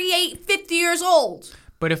 48, 50 years old.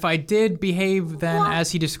 But if I did behave then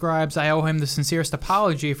as he describes, I owe him the sincerest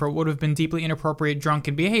apology for what would have been deeply inappropriate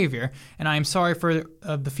drunken behavior, and I am sorry for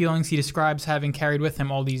the feelings he describes having carried with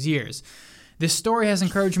him all these years. This story has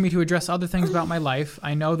encouraged me to address other things about my life.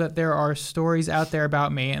 I know that there are stories out there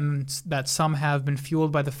about me, and that some have been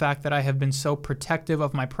fueled by the fact that I have been so protective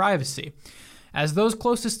of my privacy. As those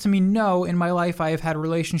closest to me know, in my life I have had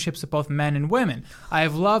relationships with both men and women. I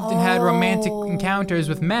have loved and had romantic encounters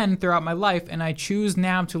with men throughout my life, and I choose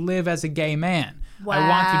now to live as a gay man. Wow. I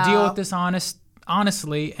want to deal with this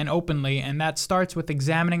honestly and openly, and that starts with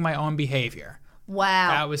examining my own behavior.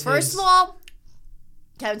 Wow. That was First of all,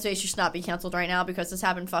 Kevin Spacey should not be canceled right now because this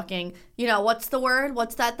happened fucking, what's the word?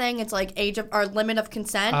 What's that thing? It's like age of, or limit of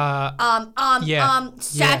consent.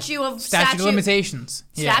 Statute of limitations.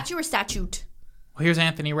 Yeah. Statute or statute? Well, here's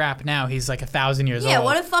Anthony Rapp now. He's like 1,000 years old. Yeah,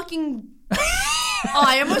 what a fucking...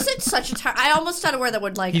 I almost said such a... I almost said a word that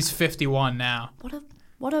would like... He's 51 now.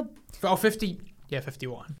 What a... Oh, 50... Yeah,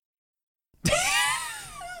 51.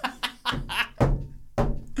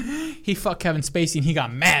 He fucked Kevin Spacey and he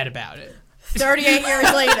got mad about it. 38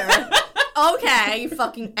 years later. Okay, you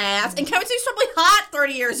fucking ass. And Kevin Spacey's probably hot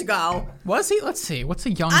 30 years ago. Was he? Let's see. What's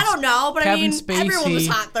a young... I don't know, but Kevin Spacey, everyone was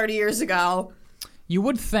hot 30 years ago. You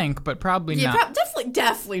would think, but probably Yeah, not.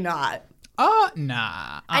 Definitely not.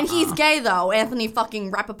 Nah. And he's gay, though. Anthony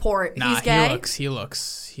fucking Rappaport. Nah, he's gay. He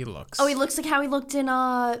looks. Oh, he looks like how he looked in,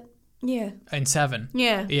 yeah. In Seven.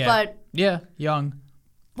 Yeah, Yeah. but... Yeah, young.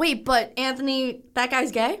 Wait, but Anthony, that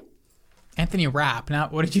guy's gay? Anthony Rapp. Now,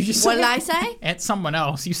 what did you just say? What did I say? It's someone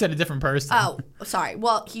else. You said a different person. Oh, sorry.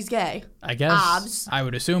 Well, he's gay. I guess. Obs. I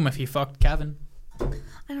would assume if he fucked Kevin. I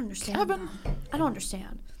don't understand. Kevin? I don't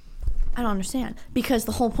understand. Because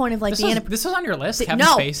the whole point of like This was on your list, Kevin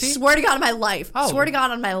no, Spacey? Swear to God on my life. Oh. Swear to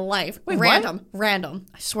God on my life. Wait, Random.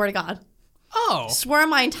 I swear to God. Oh. Swear on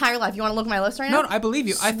my entire life. You want to look at my list right now? No, I believe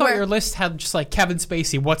you. I thought your list had just like Kevin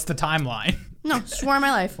Spacey. What's the timeline? No, swear on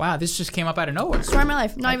my life. Wow, this just came up out of nowhere. Swear on my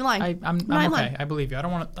life. Not even lying. I'm Not okay. lying. I believe you. I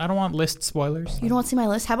don't want list spoilers. You don't want to see my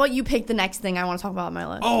list? How about you pick the next thing I want to talk about on my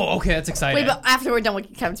list? Oh, okay, that's exciting. Wait, but after we're done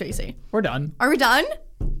with Kevin Spacey. We're done. Are we done?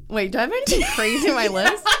 Wait, do I have anything crazy on my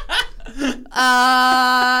list?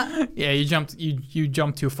 Yeah, you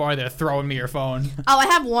jumped too far there, throwing me your phone. Oh, I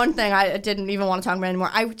have one thing I didn't even want to talk about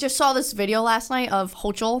anymore. I just saw this video last night of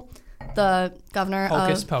Hochul, the governor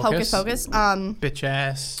Hocus of Pocus. Hocus Pocus. Bitch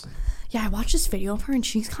ass. Yeah, I watched this video of her, and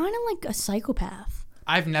she's kind of like a psychopath.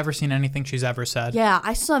 I've never seen anything she's ever said. Yeah,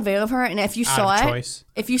 I saw a video of her, and if you saw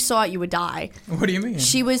it, you would die. What do you mean?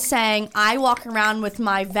 She was saying, I walk around with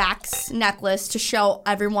my Vax necklace to show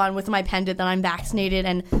everyone with my pendant that I'm vaccinated,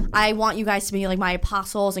 and I want you guys to be like my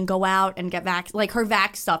apostles and go out and get vax. Like, her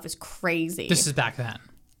Vax stuff is crazy. This is back then.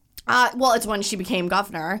 Well, it's when she became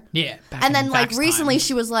governor. Yeah. And then, like, recently time.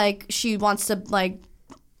 she was like, she wants to, like,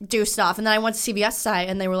 do stuff. And then I went to CBS site,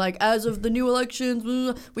 and they were like, as of the new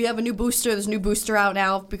elections, we have a new booster. There's a new booster out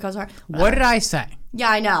now because our... What did I say? Yeah,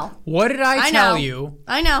 I know. What did I tell you?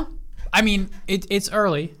 I know. I mean, it's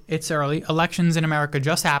early. It's early. Elections in America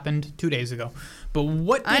just happened 2 days ago. But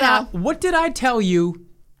what did I tell you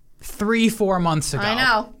 3-4 months ago? I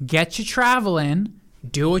know. Get your travel in.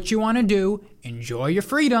 Do what you want to do. Enjoy your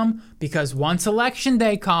freedom. Because once election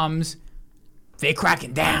day comes, they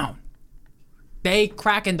cracking down. They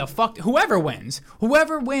cracking the fuck. Whoever wins,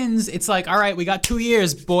 it's like, all right, we got 2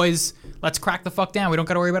 years, boys. Let's crack the fuck down. We don't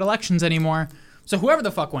got to worry about elections anymore. So whoever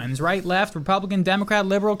the fuck wins, right, left, Republican, Democrat,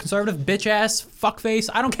 liberal, conservative, bitch ass, fuckface,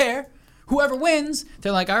 I don't care. whoever wins,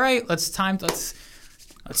 they're like, all right, let's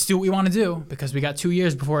do what we want to do because we got 2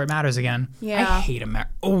 years before it matters again. Yeah. I hate America.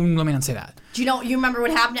 Oh, let me not say that. Do you remember what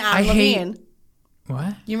happened to Adam Levine?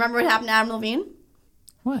 What? You remember what happened to Adam Levine?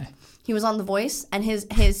 What? He was on The Voice, and his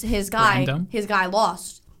guy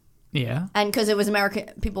lost. Yeah. And because it was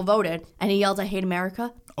America, people voted, and he yelled, "I hate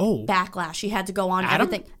America." Oh. Backlash. He had to go on Adam?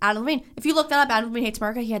 everything. Adam Levine. If you look that up, Adam Levine hates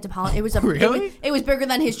America. He had to apologize. It was Really? It was bigger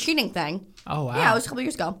than his cheating thing. Oh, wow. Yeah, it was a couple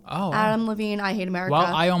years ago. Oh, wow. Adam Levine, I hate America.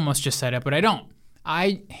 Well, I almost just said it, but I don't.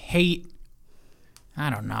 I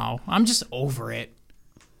don't know. I'm just over it.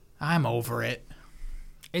 I'm over it.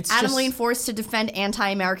 It's Adam Levine forced to defend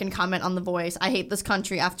anti-American comment on The Voice. I hate this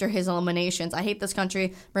country after his eliminations. I hate this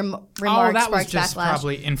country. Remarks that was sparked just backlash.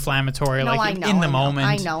 probably inflammatory. No, like I know, in the I know, moment.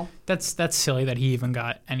 I know. That's silly that he even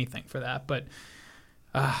got anything for that. But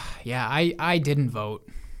yeah, I didn't vote.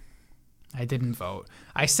 I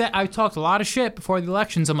talked a lot of shit before the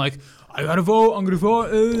elections. I'm like, I gotta vote. I'm gonna vote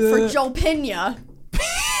For Joe Pena.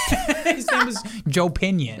 His name was Joe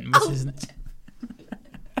Pinion. Was his name.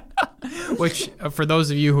 Which, for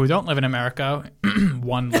those of you who don't live in America,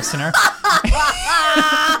 one listener,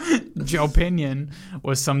 Joe Pinion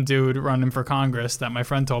was some dude running for Congress that my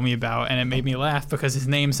friend told me about, and it made me laugh because his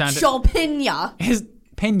name sounded... Joe Pena. His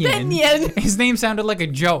Pinion. His name sounded like a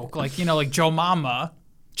joke, like Joe Mama.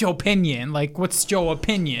 Joe Pinion. Like, what's Joe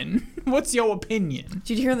Opinion? What's your opinion?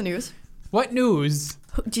 Did you hear the news? What news?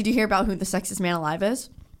 Did you hear about who the sexiest man alive is?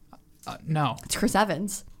 No. It's Chris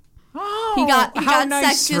Evans. Oh, He got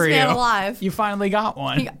nice sexiest for man you. alive. You finally got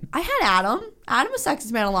one. I had Adam. Adam was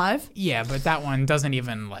sexiest man alive. Yeah, but that one doesn't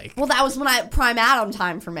even like... Well, that was when prime Adam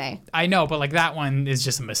time for me. I know, but like that one is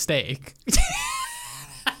just a mistake.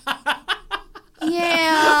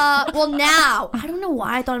 Yeah. Well, now I don't know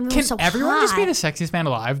why I thought it was so Can everyone high. just be the sexiest man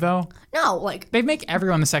alive, though? No, like They make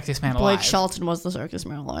everyone the sexiest man Blake alive. Shelton was the sexiest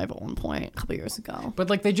man alive at one point a couple years ago. But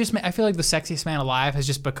like I feel like the sexiest man alive has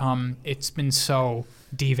just become, it's been so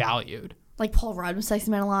devalued. Like Paul Rudd was sexiest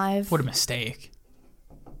man alive. What a mistake.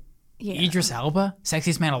 Yeah. Idris Elba,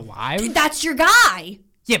 sexiest man alive? That's your guy.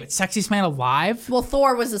 Yeah, but sexiest man alive? Well,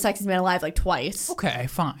 Thor was the sexiest man alive like twice. Okay,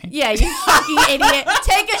 fine. Yeah, you fucking idiot.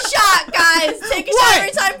 Take a shot, guys. Take a shot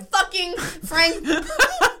every time fucking Frank.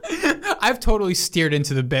 I've totally steered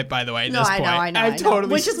into the bit, by the way, at this point. I know.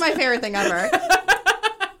 Which is my favorite thing ever.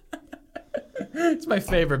 It's my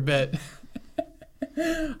favorite bit.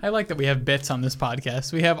 I like that we have bits on this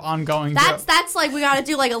podcast. We have ongoing. That's like we gotta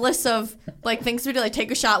do like a list of like things we do. Like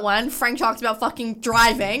take a shot one. Frank talks about fucking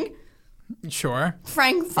driving. Sure.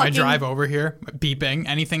 Frank fucking. I drive over here, beeping,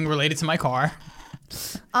 anything related to my car.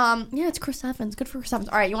 Yeah, it's Chris Evans. Good for Chris Evans.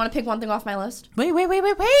 All right, you want to pick one thing off my list? Wait.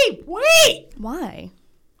 Why?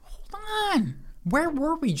 Hold on. Where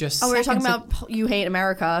were we just? Oh, we were talking about you hate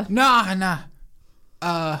America. Nah.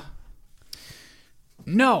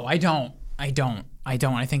 No, I don't. I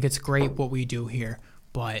think it's great what we do here,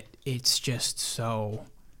 but it's just so...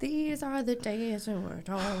 These are the days when we're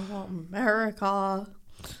talking about America.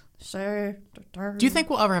 Do you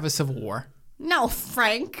think we'll ever have a civil war? No,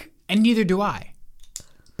 Frank. And neither do I.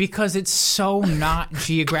 Because it's so not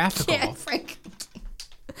geographical. Yeah, Frank.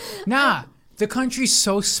 Nah, the country's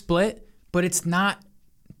so split, but it's not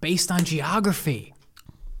based on geography.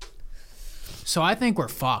 So I think we're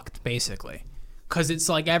fucked, basically. Because it's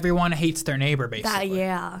like everyone hates their neighbor, basically.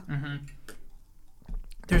 Yeah. Mm-hmm.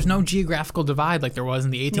 There's no geographical divide like there was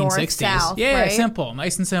in the 1860s. North, south, yeah, right? Simple,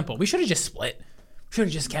 nice and simple. We should have just split. Should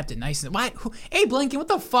have just kept it nice and... Why? Hey, Blinken, what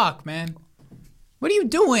the fuck, man? What are you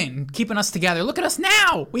doing keeping us together? Look at us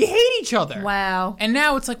now. We hate each other. Wow. And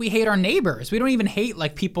now it's like we hate our neighbors. We don't even hate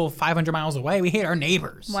like people 500 miles away. We hate our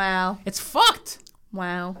neighbors. Wow. It's fucked.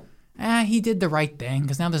 Wow. He did the right thing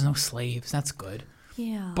because now there's no slaves. That's good.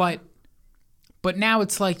 Yeah. But now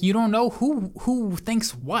it's like you don't know who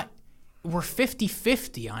thinks what. We're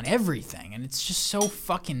 50-50 on everything. And it's just so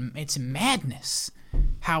fucking... It's madness.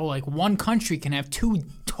 How like one country can have two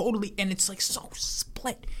totally... And it's like so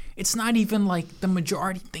split. It's not even like the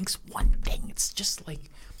majority thinks one thing. It's just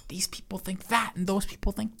like these people think that and those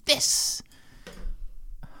people think this.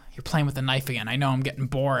 You're playing with a knife again. I know I'm getting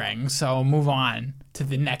boring, so move on to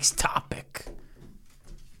the next topic.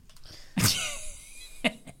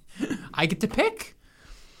 I get to pick?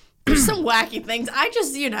 There's some wacky things. I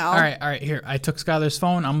just, All right. Here, I took Skylar's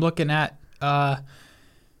phone. I'm looking at...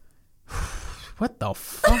 What the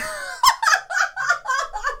fuck?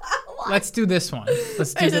 Let's do this one.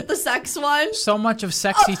 Is it the sex one? So much of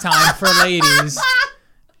sexy time for ladies,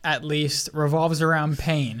 at least, revolves around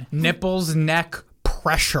pain. Nipples, neck,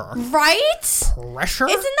 pressure. Right? Pressure?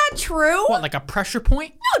 Isn't that true? What, like a pressure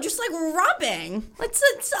point? No, just like rubbing.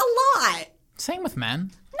 It's a lot. Same with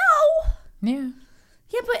men. No. Yeah.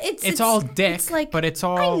 Yeah, but it's all dick, it's like, but it's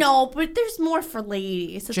all... I know, but there's more for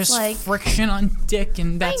ladies. It's just like friction on dick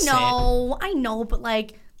and that's it. I know, but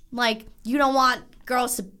like you don't want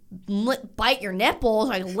girls to bite your nipples,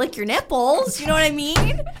 like lick your nipples. You know what I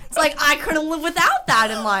mean? It's like I couldn't live without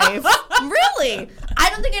that in life. Really, I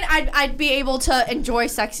don't think I'd be able to enjoy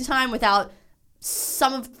sexy time without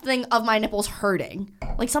something of my nipples hurting.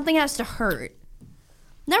 Like something has to hurt.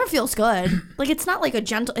 Never feels good. Like it's not like a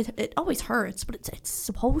gentle. It always hurts, but it's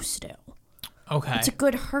supposed to. Okay. It's a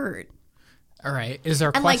good hurt. All right. Is there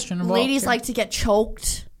a And question like involved ladies here? like to get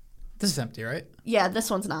choked. This is empty, right? Yeah,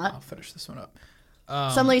 this one's not. I'll finish this one up.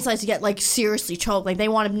 Some ladies like to get like seriously choked. Like they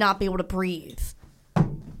want to not be able to breathe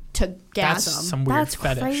to gasm. That's some weird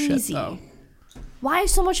fetish crazy. shit, though. Why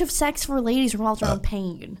is so much of sex for ladies revolved around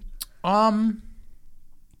pain?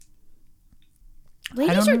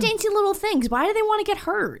 Ladies are dainty little things. Why do they want to get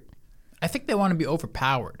hurt? I think they want to be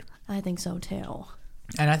overpowered. I think so too.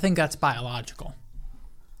 And I think that's biological.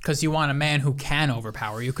 Because you want a man who can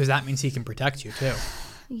overpower you, because that means he can protect you too.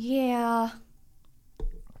 Yeah.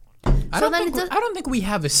 I don't think we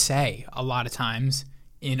have a say a lot of times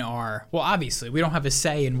in our... Well, obviously, we don't have a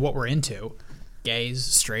say in what we're into. Gays,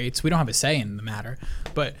 straights, we don't have a say in the matter.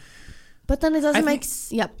 But then it doesn't make...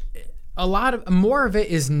 Yep. More of it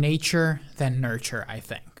is nature than nurture, I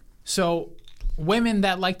think. So women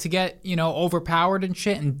that like to get, overpowered and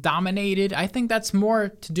shit and dominated, I think that's more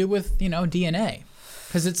to do with, DNA.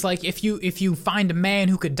 Because it's like if you find a man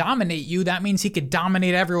who could dominate you, that means he could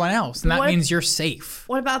dominate everyone else. And that means you're safe.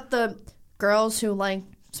 What about the girls who like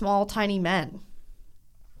small, tiny men?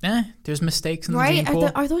 There's mistakes in the gene pool.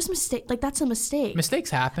 Are those mistakes? Like, that's a mistake. Mistakes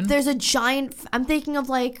happen. There's a giant... I'm thinking of,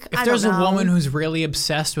 like, if there's a woman who's really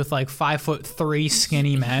obsessed with, like, 5'3"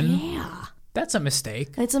 skinny men... Yeah. That's a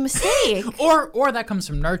mistake. It's a mistake. or that comes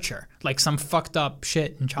from nurture. Like, some fucked up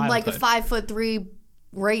shit in childhood. Like a 5'3"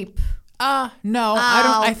 rape. No.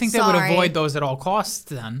 I think they would avoid those at all costs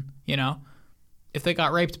then, If they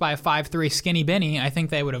got raped by a 5'3" skinny Benny, I think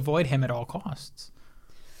they would avoid him at all costs.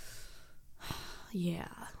 Yeah.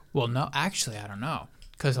 Well, no, actually, I don't know.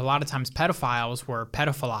 Because a lot of times pedophiles were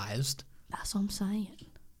pedophilized. That's what I'm saying.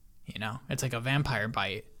 It's like a vampire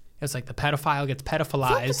bite. It's like the pedophile gets pedophilized. I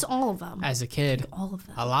feel like it's all of them. As a kid. All of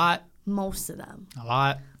them. A lot. Most of them. A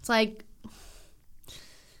lot. It's like...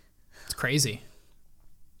 It's crazy.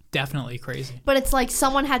 Definitely crazy. But it's like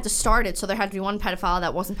someone had to start it, so there had to be one pedophile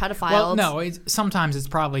that wasn't pedophile. Well, no, sometimes it's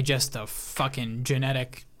probably just a fucking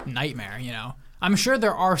genetic nightmare, I'm sure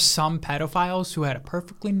there are some pedophiles who had a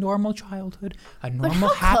perfectly normal childhood, a normal,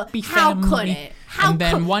 happy family. How could it? And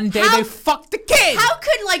then one day they fucked the kid. How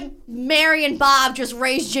could, like, Mary and Bob just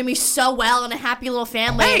raise Jimmy so well in a happy little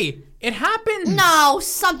family? Hey, it happened. No,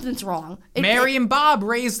 something's wrong. Mary and Bob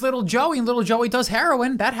raised little Joey, and little Joey does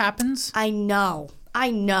heroin. That happens. I know.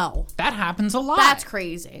 That happens a lot. That's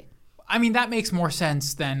crazy. I mean, that makes more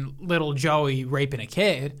sense than little Joey raping a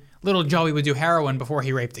kid. Little Joey would do heroin before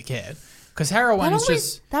he raped a kid. Because heroin is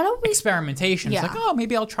just experimentation. Yeah. It's like,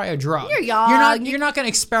 maybe I'll try a drug. You're young. You're not going to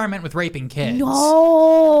experiment with raping kids.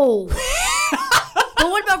 No. But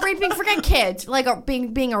what about raping freaking kids? Like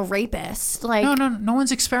being a rapist? Like no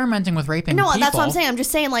one's experimenting with raping people. No, that's what I'm saying. I'm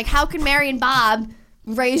just saying, like, how can Mary and Bob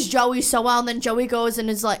raise Joey so well, and then Joey goes and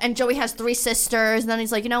is like, and Joey has 3 sisters, and then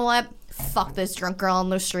he's like, you know what? Fuck this drunk girl on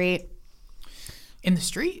the street. In the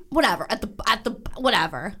street? Whatever. At the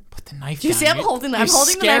whatever. Put the knife down. Do you see I'm holding that? I'm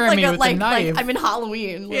holding the knife like I'm in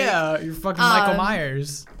Halloween. Like, yeah, you're fucking Michael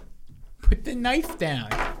Myers. Put the knife down.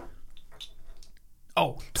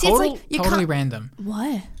 Oh, totally random.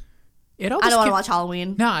 What? I don't want to watch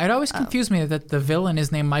Halloween. No, it always confused me that the villain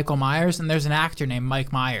is named Michael Myers and there's an actor named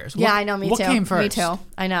Mike Myers. Yeah, I know. Me too. What came first? Me too.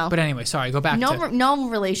 I know. But anyway, sorry. Go back to... No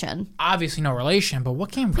relation. Obviously no relation, but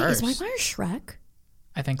what came first? Is Mike Myers Shrek?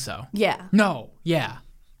 I think so. Yeah. No. Yeah.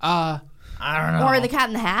 I don't know. Or the Cat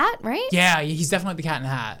in the Hat, right? Yeah, he's definitely the Cat in the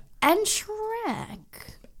Hat. And Shrek. Can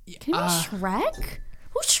it be Shrek?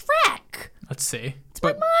 Who's Shrek? Let's see. It's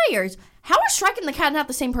Mike Myers. How are Shrek and the Cat in the Hat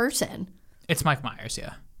the same person? It's Mike Myers,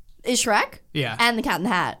 yeah. Is Shrek? Yeah. And the Cat in the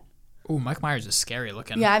Hat. Ooh, Mike Myers is scary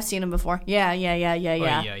looking. Yeah, I've seen him before. Yeah.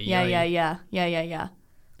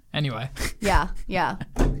 Anyway. Yeah.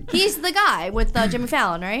 He's the guy with Jimmy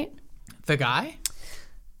Fallon, right? The guy?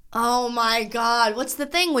 Oh my God. What's the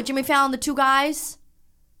thing with Jimmy Fallon, the 2 guys?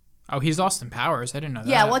 Oh, he's Austin Powers. I didn't know that.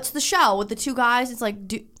 Yeah, what's the show with the 2 guys? It's like...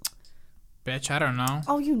 Bitch, I don't know.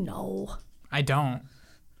 Oh, you know. I don't.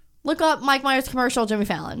 Look up Mike Myers commercial, Jimmy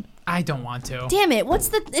Fallon. I don't want to. Damn it! What's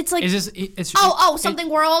the? It's like. Is this? It's Something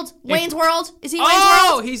World. Wayne's World. Is he Wayne's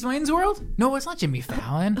Oh, World? he's Wayne's World. No, it's not Jimmy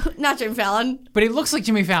Fallon. Not Jimmy Fallon. But he looks like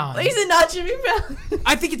Jimmy Fallon. Is it not Jimmy Fallon?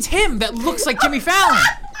 I think it's him that looks like Jimmy Fallon.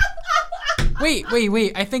 Wait.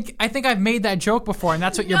 I think I've made that joke before, and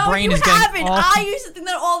that's what your brain is getting. No, you haven't. I used to think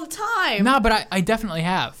that all the time. No, but I definitely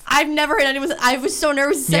have. I've never heard anyone. I was so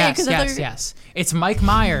nervous to say it because Yes. It's Mike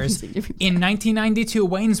Myers. In 1992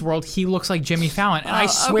 Wayne's World, he looks like Jimmy Fallon, and I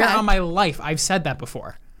swear on my life I've said that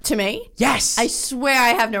before. To me? Yes. I swear I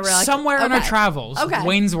have no recollection. Somewhere in our travels,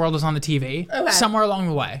 Wayne's World was on the TV. Okay. Somewhere along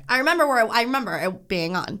the way. I remember it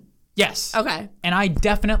being on. Yes. Okay. And I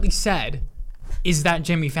definitely said, "Is that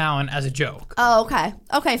Jimmy Fallon?" as a joke. Oh, okay.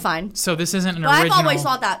 Okay, fine. So this isn't an But original. I've always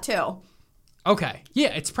thought that too. Okay. Yeah,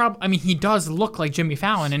 it's probably. I mean, he does look like Jimmy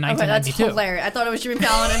Fallon in Okay, 1992. that's hilarious. I thought it was Jimmy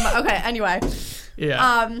Fallon. Okay. Anyway.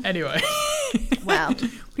 Yeah. Anyway. Wow. What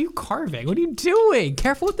are you carving? What are you doing?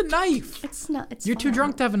 Careful with the knife. It's not. It's You're too fine.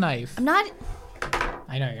 drunk to have a knife. I'm not.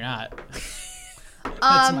 I know you're not.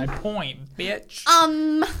 That's my point, bitch.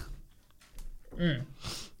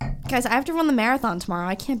 Guys, I have to run the marathon tomorrow.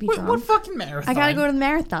 I can't be drunk. What fucking marathon? I gotta go to the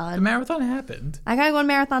marathon. The marathon happened. I gotta go to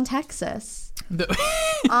Marathon, Texas.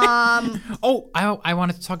 Oh, I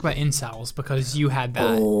wanted to talk about incels because you had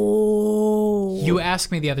that. Oh. You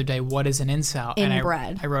asked me the other day, what is an incel?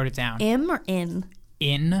 Inbred. I wrote it down. Im or in?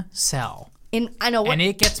 Incel. I know what. And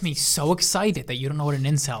it gets me so excited that you don't know what an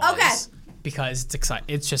incel is. Because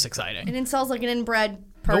it's just exciting. An incel's like an inbred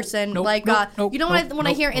person. Nope, like, nope, you know when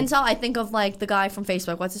I hear incel, I think of like the guy from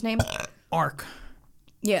Facebook. What's his name? Mark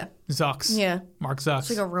Yeah. Zucks. Yeah. Mark Zucks.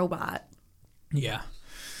 It's like a robot. Yeah.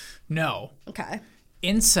 No. Okay.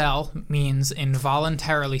 Incel means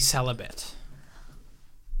involuntarily celibate.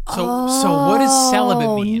 So what does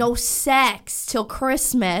celibate mean? No sex till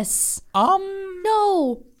Christmas. No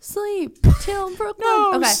No sleep till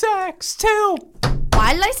Brooklyn. Okay. sex too.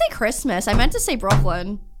 Why did I say Christmas? I meant to say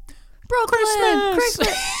Brooklyn.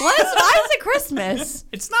 Christmas. Why is it Christmas?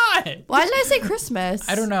 It's not. Why did I say Christmas?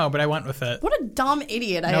 I don't know, but I went with it. What a dumb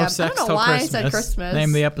idiot I No am. sex I don't know till why Christmas. I said Christmas.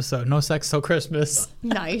 Name the episode. No sex till Christmas.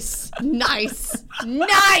 Nice. Are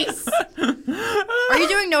you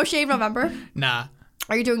doing No Shave November? Nah.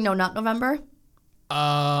 Are you doing No Nut November?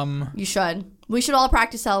 You should. We should all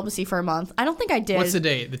practice celibacy for a month. I don't think I did. What's the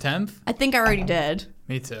date? The 10th? I think I already did.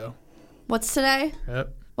 Me too. What's today?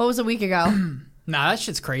 Yep. What was a week ago? Nah, that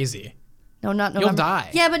shit's crazy. No, not November. You'll die.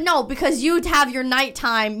 Yeah, but no, because you'd have your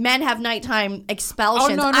nighttime. Men have nighttime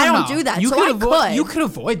expulsions. Oh, no, I don't do that, so I could. You could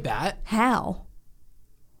avoid that. How?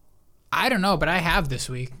 I don't know, but I have this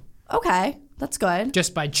week. Okay, that's good.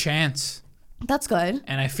 Just by chance. That's good.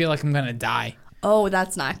 And I feel like I'm going to die. Oh,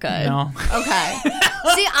 that's not good. No. Okay.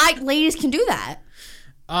 See, ladies can do that.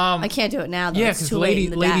 I can't do it now, though. Yeah, because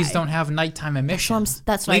ladies don't have nighttime emissions.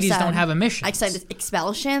 That's what ladies I said. don't have emissions. I said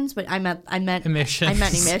expulsions, but I meant emissions. I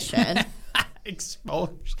meant emission.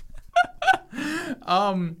 Expulsion.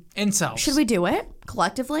 Incels. Should we do it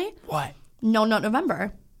collectively? What? No, not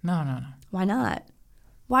November. No. Why not?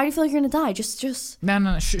 Why do you feel like you're gonna die? Just.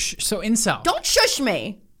 No. So incel. Don't shush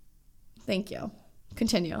me. Thank you.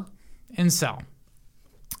 Continue. Incel.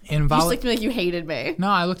 You just looked at me like you hated me. No,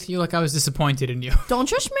 I looked at you like I was disappointed in you. Don't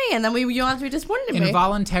shush me, and then you don't have to be disappointed in me.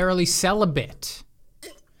 Involuntarily celibate.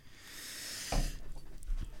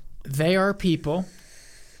 They are people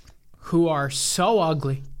who are so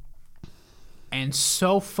ugly and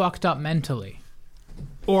so fucked up mentally,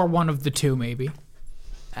 or one of the two maybe,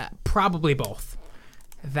 probably both,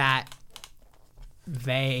 that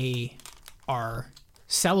they are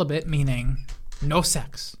celibate, meaning no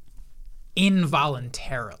sex,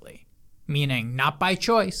 involuntarily, meaning not by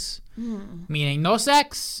choice, meaning no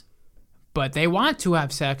sex, but they want to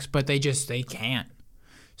have sex, but they can't.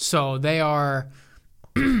 So they are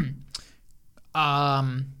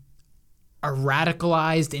a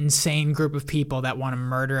radicalized, insane group of people that want to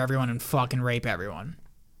murder everyone and fucking rape everyone.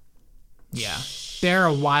 Yeah. They're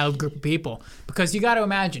a wild group of people. Because you got to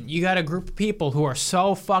imagine, you got a group of people who are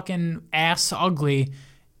so fucking ass ugly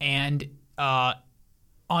and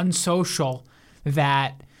unsocial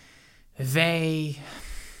that they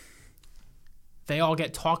all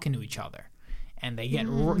get talking to each other. And they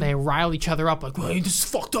they rile each other up like, well, this is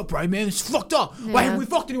fucked up, right, man? This is fucked up. Yeah. Why haven't we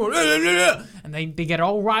fucked anyone? And they get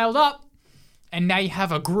all riled up. And now you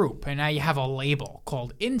have a group, and now you have a label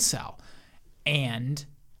called incel. And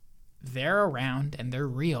they're around, and they're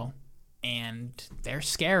real, and they're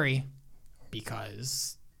scary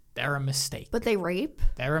because they're a mistake. But they rape?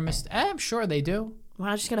 They're a mistake. I'm sure they do. Why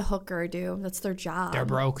not just get a hooker, dude? That's their job. They're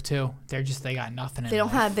broke, too. They got nothing in They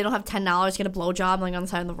don't life. have $10 to get a blowjob like on the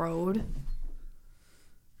side of the road.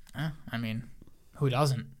 I mean, who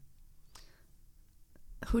doesn't?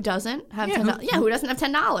 Who doesn't have Yeah, $10? Yeah, who doesn't have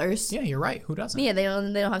 $10? Yeah, you're right. Who doesn't? Yeah, they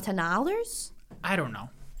don't have $10. I don't know.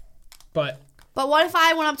 But what if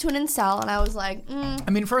I went up to an incel and I was like, I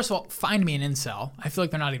mean, first of all, find me an incel. I feel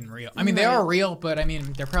like they're not even real. I mean, they are real, but I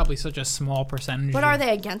mean, they're probably such a small percentage. But are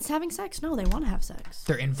they against having sex? No, they want to have sex.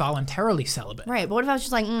 They're involuntarily celibate. Right, but what if I was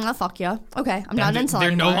just like, I'll fuck you. Okay, I'm not an incel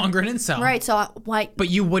They're anymore. no longer an incel. Right, so why? But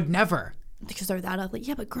you would never. Because they're that ugly.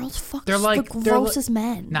 Yeah, but girls fuck They're like the grossest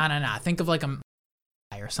men. Nah. Think of like a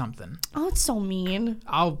or something. Oh, it's so mean.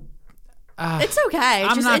 It's okay.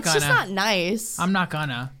 It's just not nice. I'm not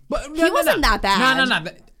gonna. But he wasn't that bad.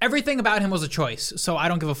 No. Everything about him was a choice, so I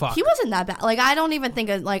don't give a fuck. He wasn't that bad. Like, I don't even think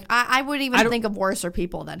of, like, I would even think of worser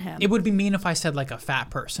people than him. It would be mean if I said, like, a fat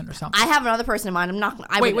person or something. I have another person in mind. I'm not.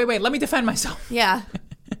 Wait. Let me defend myself. Yeah.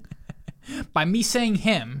 By me saying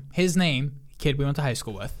his name, kid we went to high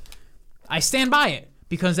school with, I stand by it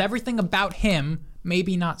because everything about him,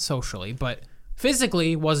 maybe not socially, but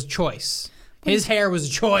physically, was a choice. His hair was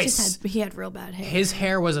a choice. He had real bad hair. His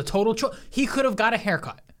hair was a total choice. He could have got a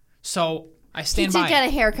haircut. So I stand by it. He did get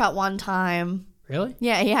a haircut one time. Really?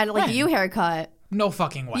 Yeah, he had like a haircut. No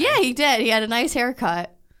fucking way. Yeah, he did. He had a nice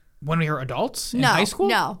haircut. When we were adults in high school?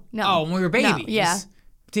 No. Oh, when we were babies? No, yeah.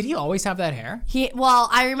 Did he always have that hair? Well,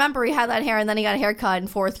 I remember he had that hair, and then he got a haircut in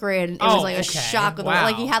 4th grade, and it was like a shock. Wow.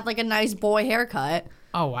 Like, he had like a nice boy haircut.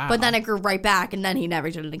 Oh, wow. But then it grew right back, and then he never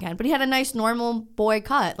did it again. But he had a nice normal boy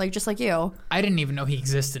cut, like just like you. I didn't even know he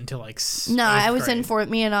existed until like No, I was grade.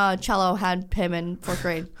 me and Cello had him in 4th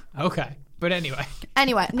grade. Okay. But anyway.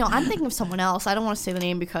 Anyway, no, I'm thinking of someone else. I don't want to say the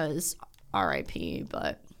name because R.I.P.,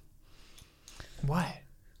 but. What?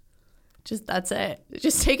 Just, that's it.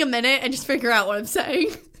 Just take a minute and just figure out what I'm saying.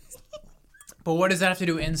 But what does that have to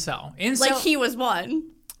do with incel? Like, he was one.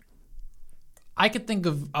 I could think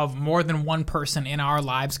of more than one person in our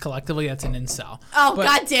lives collectively that's an incel. Oh,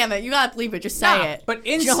 God damn it. You gotta believe it. Just say it. But do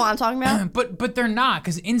you know what I'm talking about? But they're not,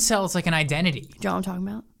 because incel is like an identity. Do you know what I'm talking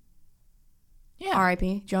about? Yeah. R.I.P.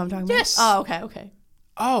 Do you know what I'm talking about? Yes. Oh, okay.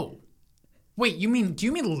 Oh. Wait, do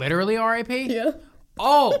you mean literally R.I.P.? Yeah.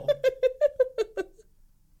 Oh.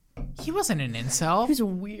 He wasn't an incel. He's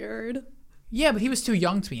weird. Yeah, but he was too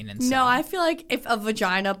young to be an incel. No, I feel like if a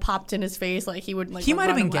vagina popped in his face, like, he would, like, he might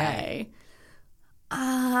have been away. gay.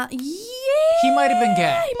 Yeah. He might have been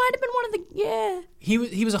gay. He might have been one of the, yeah.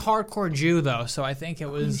 He was a hardcore Jew, though, so I think it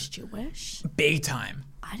was He's Jewish? big time.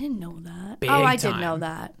 I didn't know that. Big I did time. know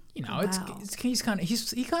that. You know, Wow.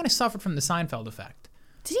 he kind of suffered from the Seinfeld effect.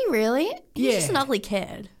 Did he really? He's Yeah. just an ugly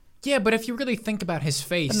kid. Yeah, but if you really think about his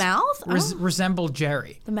face, The mouth? resembled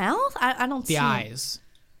Jerry. The mouth? I don't see The eyes.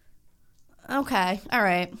 Okay. All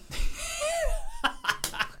right.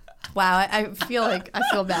 Wow. I feel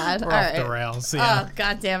bad. We're All off right. the rails. Yeah. Oh,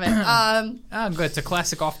 God damn it. Oh, good. It's a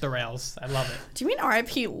classic off the rails. I love it. Do you mean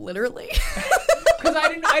R.I.P. literally? Because I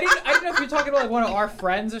didn't know if you're talking about like one of our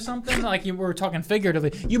friends or something. Like you were talking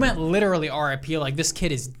figuratively. You meant literally R.I.P. Like this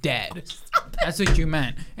kid is dead. That's what you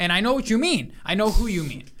meant. And I know what you mean. I know who you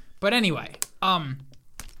mean. But anyway,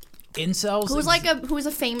 incels. Who's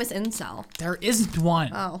a famous incel? There isn't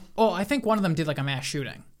one. Oh. Oh, I think one of them did like a mass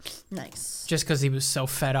shooting. Nice. Just because he was so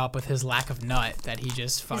fed up with his lack of nut that he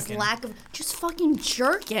just fucking. His lack of just fucking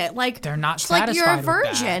jerk it. Like They're not it's like you're a satisfied with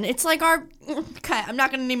virgin. that. It's like our. Okay, I'm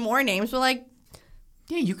not gonna name more names, but like.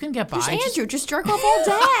 Yeah, you can get by. There's Andrew, just jerk off all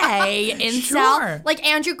day. Incel. Sure. Like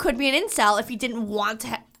Andrew could be an incel if he didn't want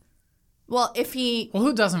to. Well, if he. Well,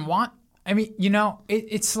 who doesn't want? I mean, you know,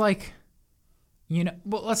 it's like. You know,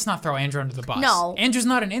 well, let's not throw Andrew under the bus. No. Incel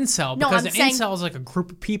not an incel No, because I'm an saying- incel is like a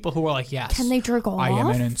group of people who are like, yes. Can they jerk off? I am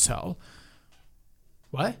an incel.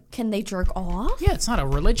 What? Can they jerk off? Yeah, it's not a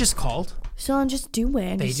religious cult. So then just do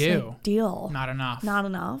it. They just do. Like, deal. Not enough. Not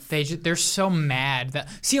enough. They're so mad that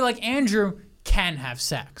like Andrew can have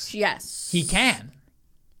sex. Yes. He can.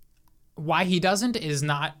 Why he doesn't is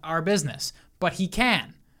not our business, but he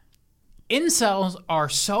can. Incels are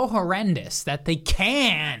so horrendous that they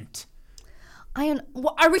can't. Are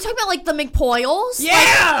we talking about like the McPoyles? Yeah.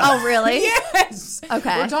 Oh, really? Yes.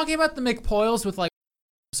 Okay. We're talking about the McPoyles with like.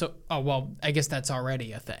 So, oh well, I guess that's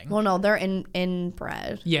already a thing. Well, no, they're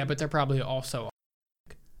inbred. Yeah, but they're probably also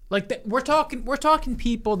like we're talking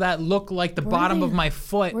people that look like the bottom of my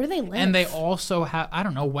foot. Where do they live? And they also have I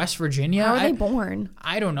don't know West Virginia. How are they born?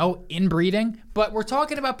 I don't know, inbreeding. But we're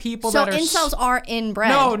talking about people So that are incels are inbred.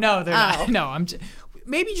 No, they're Oh. not. No,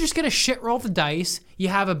 maybe you're just gonna shit roll the dice. You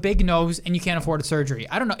have a big nose and you can't afford a surgery.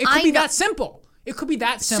 I don't know. It could be that simple. It could be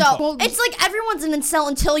that simple. So it's like everyone's an incel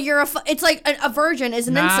until you're it's like a virgin is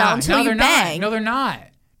an incel until you they're bang. Not. No, they're not.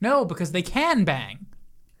 No, because they can bang.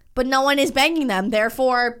 But no one is banging them.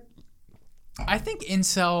 Therefore, I think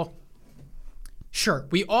incel. Sure,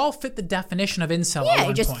 we all fit the definition of incel Yeah, at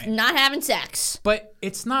one just point. not having sex. But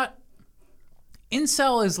it's not.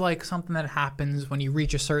 Incel is like something that happens when you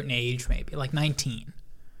reach a certain age, maybe like 19,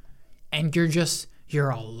 and you're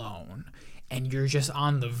alone, and you're just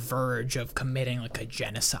on the verge of committing like a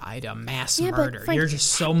genocide, a mass murder. Frank, you're just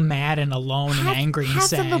so mad and alone and angry and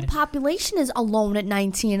sad. Half of the population is alone at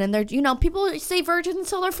 19, and they're people stay virgins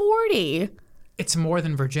until they're 40. It's more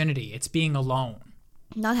than virginity. It's being alone.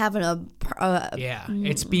 Not having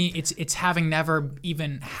It's having never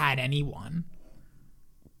even had anyone.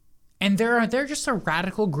 And they're just a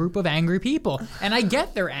radical group of angry people. And I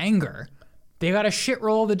get their anger. They got a shit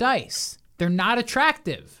roll of the dice. They're not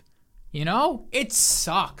attractive. You know? It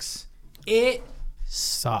sucks. It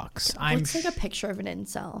sucks. Let's take a picture of an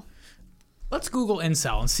incel. Let's Google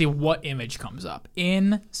incel and see what image comes up.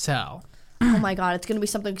 Incel. Oh my god, it's gonna be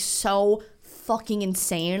something so fucking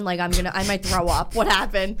insane. Like I might throw up. What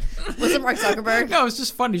happened? Was it Mark Zuckerberg? No, it's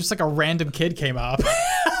just funny. Just like a random kid came up.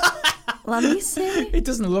 Let me see. It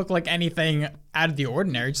doesn't look like anything out of the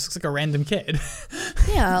ordinary. It just looks like a random kid.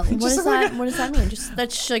 Yeah. What does that mean?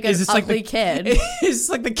 That's just like an ugly kid. Is this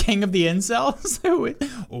like the king of the incels?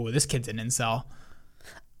 Oh, this kid's an incel.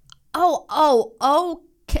 Oh.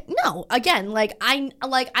 No. Again,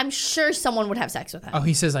 I'm sure someone would have sex with him. Oh,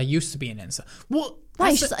 he says I used to be an incel. Well,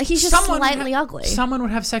 right. He's just slightly ugly. Someone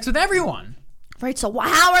would have sex with everyone. Right, so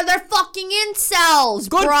how are there fucking incels,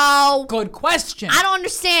 bro? Good question. I don't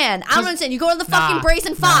understand. I don't understand. You go to the fucking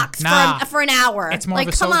Brazen Fox for an hour. It's more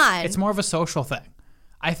come on. It's more of a social thing.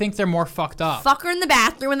 I think they're more fucked up. Fuck her in the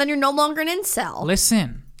bathroom, and then you're no longer an incel.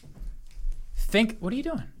 Listen. What are you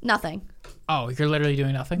doing? Nothing. Oh, you're literally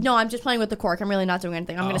doing nothing? No, I'm just playing with the cork. I'm really not doing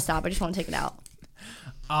anything. I'm going to stop. I just want to take it out.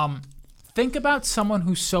 Think about someone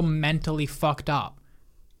who's so mentally fucked up.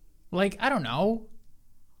 Like, I don't know.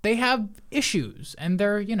 They have issues, and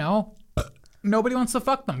they're, nobody wants to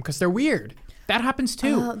fuck them because they're weird. That happens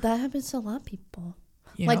too. That happens to a lot of people.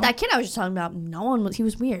 That kid I was just talking about, he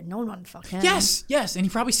was weird. No one wanted to fuck him. Yes, and he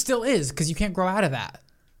probably still is because you can't grow out of that.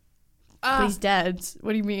 But he's dead.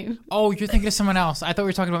 What do you mean? Oh, you're thinking of someone else. I thought we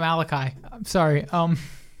were talking about Malachi. I'm sorry.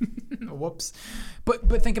 Whoops.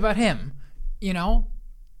 But think about him, No,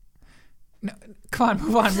 come on,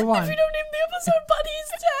 move on. If you don't name the episode,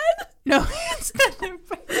 Buddy's dead. No, it's not him.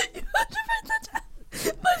 But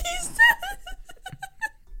he's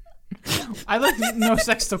dead. I like No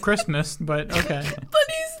Sex Till Christmas, but okay. But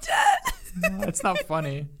he's dead. No, it's not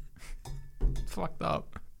funny. It's fucked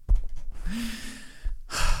up.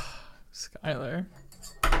 Skylar.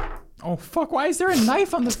 Oh, fuck. Why is there a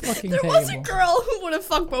knife on the fucking table? There was a girl who would have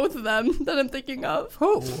fucked both of them that I'm thinking of.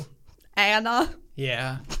 Who? Anna.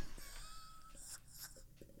 Yeah.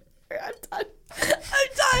 I'm done.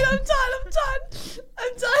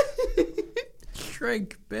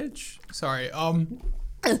 Drink, bitch. Sorry.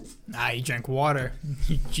 You drank water.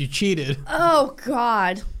 You cheated. Oh,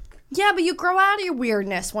 God. Yeah, but you grow out of your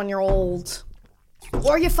weirdness when you're old.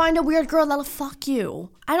 Or you find a weird girl that'll fuck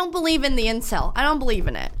you. I don't believe in the incel. I don't believe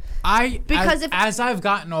in it. As I've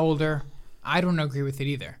gotten older, I don't agree with it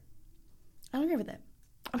either. I don't agree with it.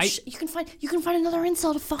 You can find another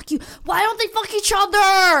incel to fuck you. Why don't they fuck each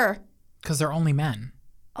other? Because they're only men.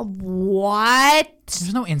 What?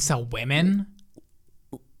 There's no incel women.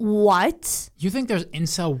 What? You think there's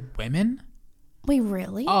incel women? Wait,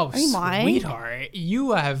 really? Oh, are you lying? Sweetheart,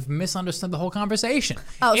 you have misunderstood the whole conversation.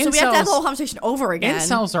 Oh, so we have to have the whole conversation over again.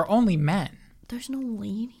 Incels are only men. There's no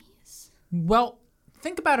ladies? Well,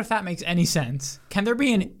 think about if that makes any sense. Can there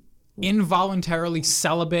be an involuntarily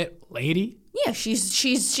celibate lady? Yeah, she's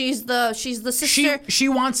the sister. She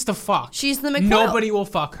wants to fuck. She's the McCoy. Nobody will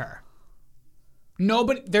fuck her.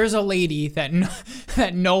 There's a lady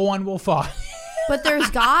that no one will fuck. But there's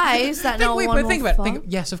guys that no one will fuck.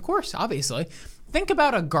 Yes, of course, obviously. Think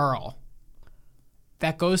about a girl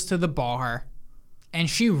that goes to the bar and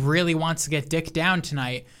she really wants to get dick down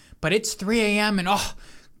tonight, but it's 3 a.m. and oh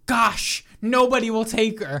gosh, nobody will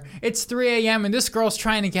take her. It's 3 a.m. and this girl's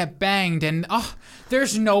trying to get banged and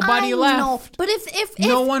there's nobody left. Know. But if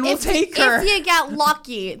no one will take her. If you get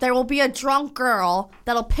lucky, there will be a drunk girl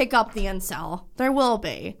that'll pick up the incel. There will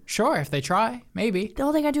be. Sure, if they try, maybe.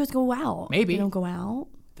 All they gotta do is go out. Maybe they don't go out.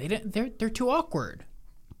 They're too awkward.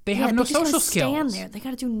 They have no social skills. Stand there. They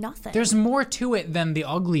gotta do nothing. There's more to it than the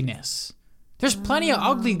ugliness. There's plenty of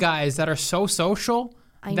ugly guys that are so social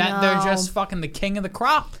I that know. they're just fucking the king of the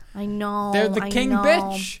crop. I know. They're the king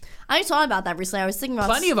bitch. I just thought about that recently. I was thinking about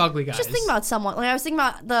Plenty of ugly guys. Just thinking about someone. Like I was thinking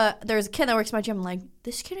about there's a kid that works at my gym. I'm like,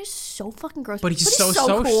 this kid is so fucking gross. But he's so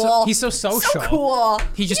cool. He's so social. So cool.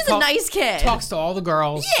 He's a nice kid. Talks to all the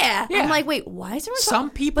girls. Yeah. I'm like, wait, why is everyone Some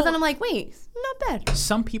people. But then I'm like, wait, not bad.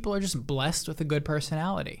 Some people are just blessed with a good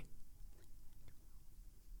personality.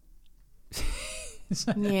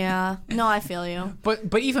 Yeah. No, I feel you.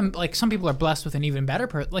 But even like some people are blessed with an even better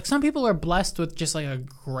like some people are blessed with just like a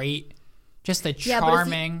great, just a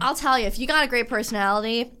charming. I'll tell you, if you got a great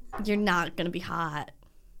personality, you're not gonna be hot.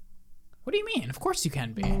 What do you mean? Of course you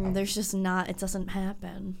can be. There's just not. It doesn't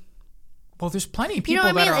happen. Well, there's plenty of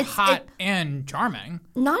people that are hot and charming.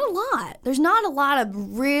 Not a lot. There's not a lot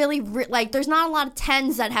of really like. There's not a lot of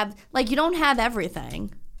 10s that have like. You don't have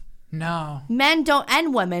everything. No. Men don't,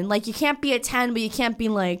 and women. Like you can't be a 10, but you can't be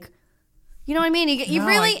like. You know what I mean? You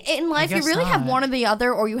really in life you really have one or the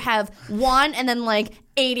other, or you have one and then like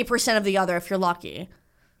 80% of the other if you're lucky.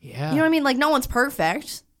 Yeah. You know what I mean? Like no one's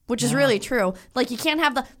perfect, which is really true. Like you can't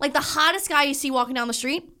have the hottest guy you see walking down the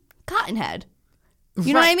street, cottonhead.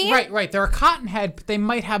 You know what I mean? Right. They're a cottonhead, but they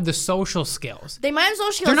might have the social skills. They might have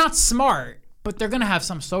social skills. They're not smart, but they're gonna have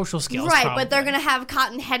some social skills. Right, probably. but they're gonna have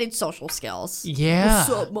cotton-headed social skills. Yeah. What's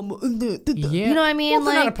up, mama? Yeah. You know what I mean? Well,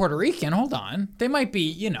 they're not a Puerto Rican. Hold on. They might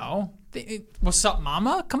be, what's up,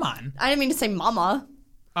 mama? Come on. I didn't mean to say mama.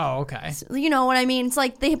 Oh, okay. You know what I mean? It's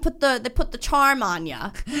like they put the charm on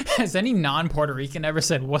ya. Has any non-Puerto Rican ever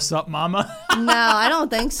said, what's up, mama? No, I don't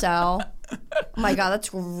think so. Oh my god,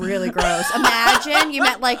 that's really gross. Imagine you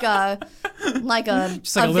met like a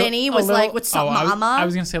Vinny was like, what's up, mama? I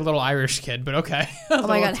was going to say a little Irish kid, but okay. Oh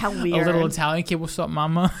my god, how weird. A little Italian kid, what's up,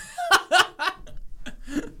 mama?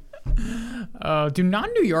 Do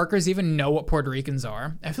non-New Yorkers even know what Puerto Ricans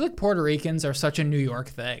are? I feel like Puerto Ricans are such a New York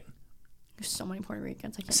thing. There's so many Puerto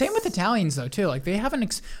Ricans. Same with Italians, though, too. Like, they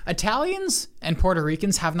haven't... Italians and Puerto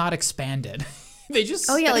Ricans have not expanded. They just...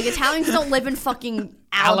 Oh, yeah, like Italians don't live in fucking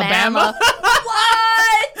Alabama.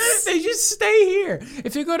 What? They just stay here.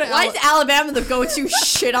 If you go to... Why is Alabama the go-to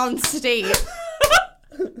shit on state?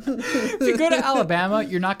 If you go to Alabama,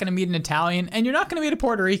 you're not going to meet an Italian, and you're not going to meet a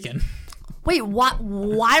Puerto Rican. Wait, what?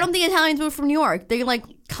 Why don't the Italians move from New York? They like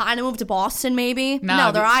kind of moved to Boston, maybe.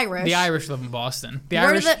 No, they're Irish. The Irish live in Boston.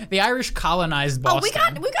 The Irish colonized Boston.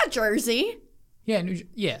 Oh, we got Jersey.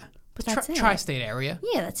 Yeah, but that's it. Tri-state area.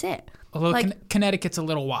 Yeah, that's it. Although Connecticut's a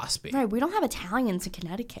little waspy. Right, we don't have Italians in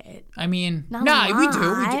Connecticut. I mean,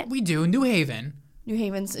 we do. New Haven. New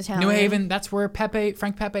Haven's Italian. New Haven, that's where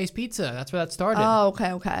Frank Pepe's Pizza. That's where that started. Oh,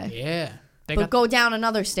 okay. Yeah. But go down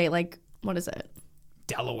another state, like what is it?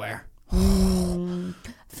 Delaware. I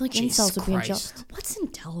feel like incels would be in jail. What's in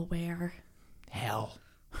Delaware? Hell.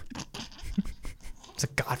 It's a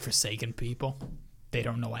godforsaken people. They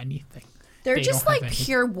don't know anything. They're just like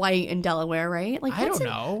pure white in Delaware, right? Like I don't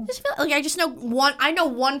know. I just know one. I know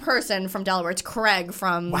one person from Delaware. It's Craig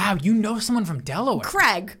from. Wow, you know someone from Delaware?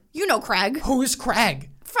 Craig, you know Craig. Who is Craig?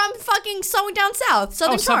 From fucking Southern Down South,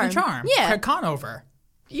 Southern Charm. Southern Charm. Yeah, Craig Conover.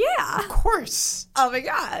 Yeah, of course. Oh my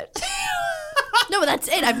god. No, but that's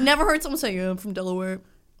it. I've never heard someone say, "Yeah, I'm from Delaware."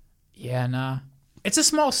 Yeah, nah. It's a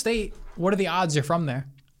small state. What are the odds you're from there?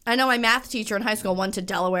 I know my math teacher in high school went to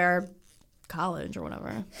Delaware College or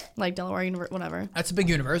whatever, like Delaware University, whatever. That's a big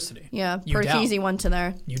university. Yeah, Perkese went to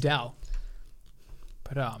there. Udell.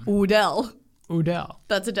 But Udell.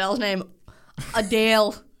 That's Adele's name.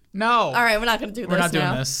 Adele. No. All right, we're not gonna do this. We're not doing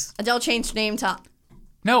now. this. Adele changed name to.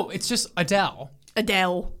 No, it's just Adele.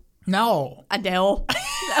 Adele. No. Adele.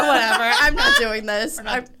 Whatever. I'm not doing this.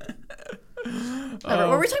 Were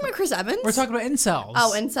we talking about Chris Evans? We're talking about incels.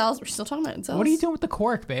 Oh, incels. We're still talking about incels. What are you doing with the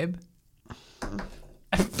cork, babe?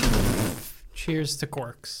 Cheers to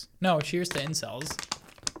corks. No, cheers to incels.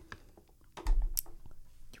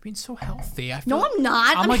 You're being so healthy. No, I'm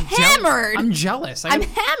not. I'm like hammered. I'm jealous. I'm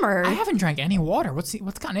hammered. I haven't drank any water. What's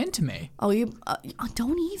gotten into me? Oh, you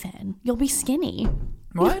don't even. You'll be skinny.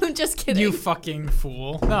 What? Just kidding. You fucking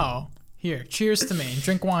fool. No. Here, cheers to me.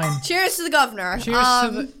 Drink wine. Cheers to the governor. Cheers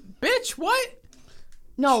to the... Bitch, what?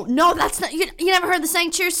 No, that's not... You never heard the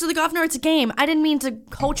saying, cheers to the governor? It's a game. I didn't mean to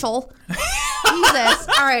coachel. Jesus.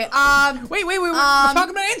 All right. Wait. We're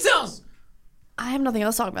talking about incels. I have nothing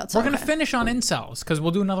else to talk about. So we're going to finish on incels, because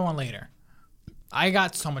we'll do another one later. I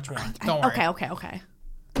got so much more. Don't worry. Okay.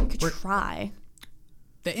 We could try.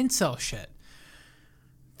 The incel shit.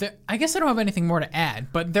 I guess I don't have anything more to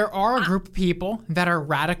add, but there are a group of people that are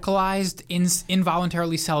radicalized,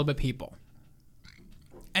 involuntarily celibate people.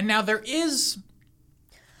 And now there is...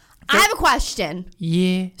 I have a question.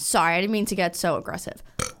 Yeah. Sorry, I didn't mean to get so aggressive.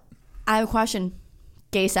 I have a question.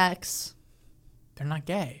 Gay sex. They're not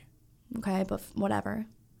gay. Okay, but whatever.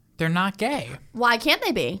 They're not gay. Why can't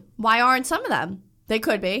they be? Why aren't some of them? They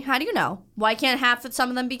could be. How do you know? Why can't some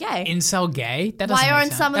of them be gay? Incel gay? That doesn't Why make aren't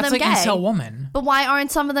sense. some of That's them like gay? incel woman. But why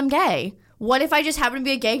aren't some of them gay? What if I just happen to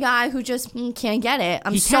be a gay guy who just can't get it?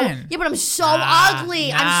 He can. Yeah, but I'm so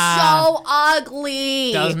ugly. I'm so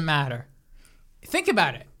ugly. Doesn't matter. Think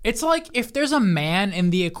about it. It's like if there's a man in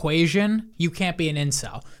the equation, you can't be an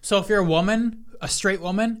incel. So if you're a woman, a straight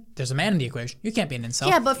woman, there's a man in the equation. You can't be an incel.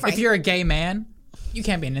 Yeah, but Frank, if you're a gay man, you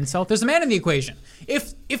can't be an incel. There's a man in the equation.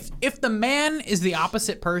 If the man is the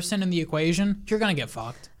opposite person in the equation, you're gonna get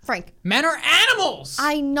fucked. Frank, Men are animals.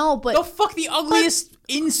 I know, but they'll fuck the ugliest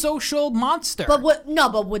insocial monster. But what? No,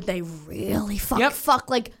 but would they really fuck? Yep. Fuck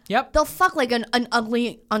like. Yep. They'll fuck like an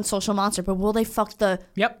ugly, unsocial monster. But will they fuck the?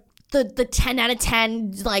 Yep. The 10 out of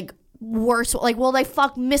 10 like worst? Like will they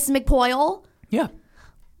fuck Miss McPoyle? Yeah.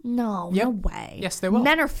 No, Yep. no way. Yes, they will.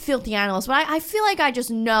 Men are filthy animals, but I feel like I just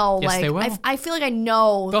know. Yes, like they will. I feel like I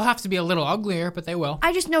know. They'll have to be a little uglier, but they will.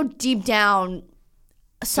 I just know deep down,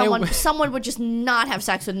 someone would just not have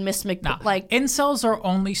sex with Miss McPoyle. Nah, Like incels are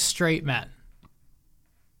only straight men.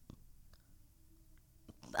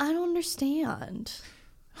 I don't understand.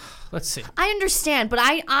 Let's see. I understand, but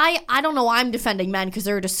I don't know why I'm defending men because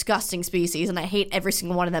they're a disgusting species, and I hate every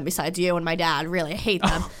single one of them besides you and my dad. Really, I hate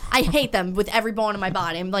them. I hate them with every bone in my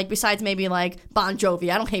body. I'm like, besides maybe like Bon Jovi.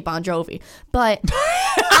 I don't hate Bon Jovi, but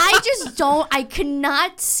I just don't. I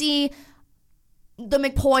cannot see the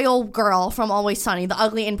McPoyle girl from Always Sunny, the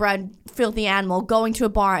ugly inbred filthy animal, going to a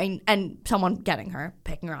bar and someone getting her,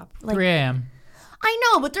 picking her up. Like, 3 a.m. I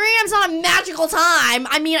know, but 3 a.m. is not a magical time.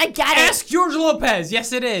 I mean, I get it. Ask George Lopez.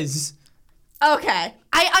 Yes, it is. Okay.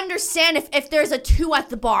 I understand if there's a 2 at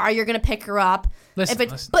the bar, you're going to pick her up. Listen.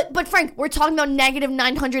 But Frank, we're talking about negative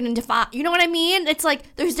 905. You know what I mean? It's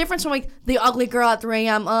like, there's a difference from like the ugly girl at 3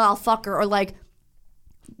 a.m., I'll fuck her, or like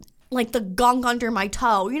the gunk under my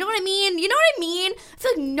toe. You know what I mean? I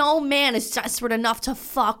feel like no man is desperate enough to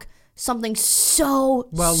fuck something so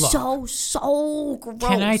gross.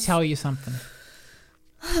 Can I tell you something?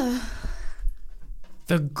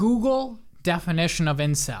 The Google definition of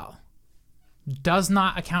incel does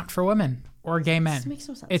not account for women or gay men. This makes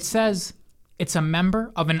no sense. It says it's a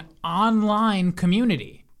member of an online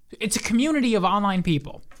community. It's a community of online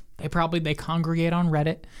people. They congregate on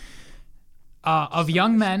Reddit of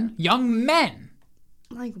young men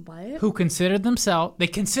Like what? who consider themselves.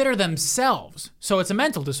 So it's a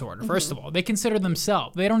mental disorder. First of all, they consider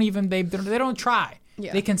themselves. They don't try.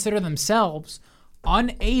 Yeah. They consider themselves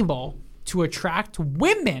unable to attract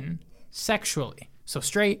women sexually. So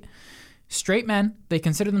straight men, they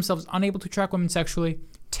consider themselves unable to attract women sexually,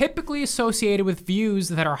 typically associated with views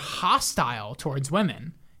that are hostile towards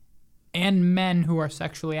women and men who are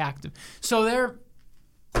sexually active. So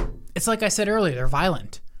it's like I said earlier, they're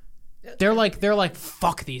violent. They're like,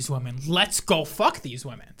 fuck these women. Let's go fuck these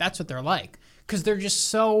women. That's what they're like. Because they're just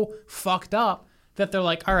so fucked up that they're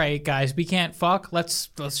like, all right, guys, we can't fuck. Let's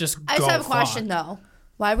just go I just have a fuck. question though.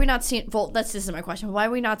 Why have we not seen? Well, this is my question. Why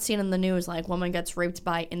have we not seen in the news like woman gets raped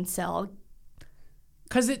by incel?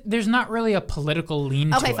 Because there's not really a political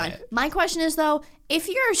lean to it. Okay, fine. My question is though, if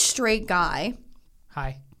you're a straight guy,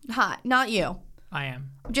 Hi, not you. I am.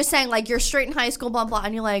 I'm just saying, like, you're straight in high school, blah blah,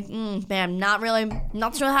 and you're like, man, not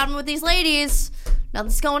sure what happened with these ladies.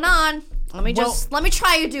 Nothing's going on. Let me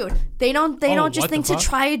try a dude. They don't just what think the to fuck?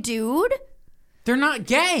 try a dude. They're not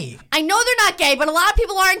gay. I know they're not gay, but a lot of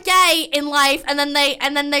people aren't gay in life, and then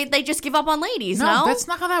they just give up on ladies. No, that's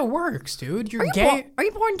not how that works, dude. You're gay. Are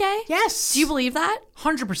you born gay? Yes. Do you believe that?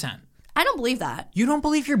 100%. I don't believe that. You don't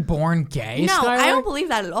believe you're born gay? No, Skylar? I don't believe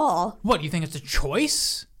that at all. What, you think it's a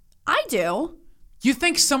choice? I do. You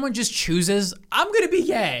think someone just chooses, I'm going to be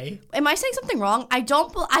gay? Am I saying something wrong? I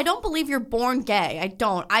don't believe you're born gay. I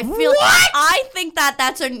don't. I feel. What? I think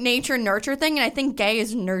that's a nature nurture thing, and I think gay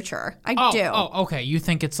is nurture. I do. Oh, okay. You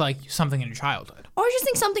think it's like something in your childhood. Or I just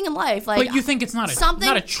think something in life, like. But you think it's not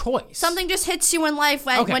a choice. Something just hits you in life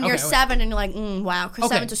when you're 7, and you're like, wow,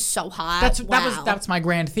 Chris Evans is so hot. That's my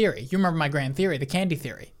grand theory. You remember my grand theory, the candy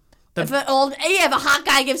theory. If if a hot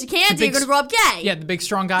guy gives you candy, you're gonna grow up gay. Yeah, the big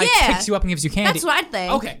strong guy Yeah. picks you up and gives you candy. That's what I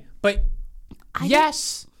think. Okay, but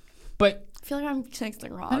yes, but I feel like I'm saying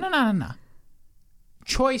something wrong. no.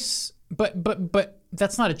 Choice, but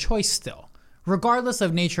that's not a choice still. Regardless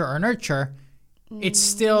of nature or nurture, it's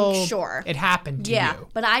still Sure. It happened to Yeah, you.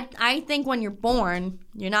 but I think when you're born,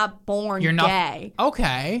 you're not born gay.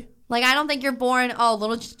 Okay. Like, I don't think you're born,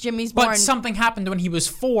 little Jimmy's born. But something happened when he was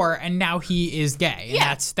 4, and now he is gay. And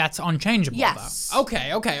Yeah. that's unchangeable. Yes. Though. Okay.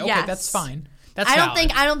 Yes. That's fine. That's I valid.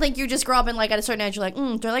 don't think you just grow up and like at a certain age you're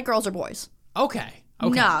like, they're like girls or boys. Okay. No,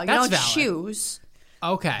 you that's don't valid. choose.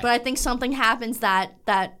 Okay. But I think something happens that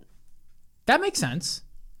makes sense.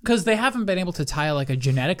 Because they haven't been able to tie like a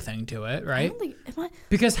genetic thing to it, right? I don't think,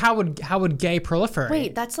 Because how would gay proliferate?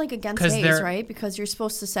 wait, that's like against gays, right? Because you're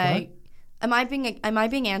supposed to say, am I being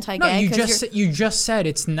anti-gay? No, you just said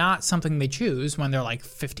it's not something they choose when they're like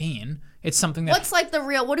 15. It's something that. What's like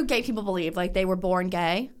what do gay people believe? Like they were born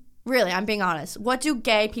gay? Really, I'm being honest. What do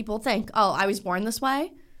gay people think? Oh, I was born this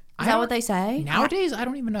way? Is that what they say? Nowadays, I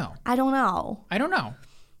don't even know. I don't know. I don't know.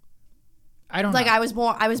 Like I was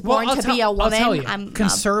born to be a woman. I'll tell you,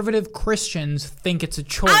 conservative Christians think it's a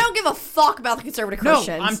choice. I don't give a fuck about the conservative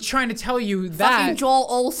Christians. No, I'm trying to tell you that. Fucking Joel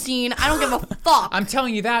Osteen. I don't give a fuck. I'm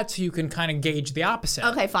telling you that so you can kind of gauge the opposite.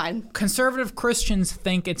 Okay, fine. Conservative Christians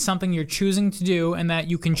think it's something you're choosing to do and that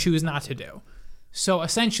you can choose not to do. So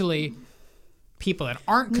essentially, people that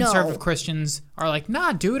aren't conservative Christians are like,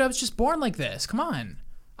 nah, dude, I was just born like this. Come on.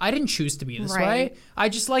 I didn't choose to be this way. I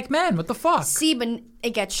just like men. What the fuck? See, but it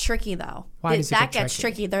gets tricky though. Why does it get gets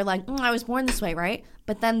tricky? They're like, I was born this way, right?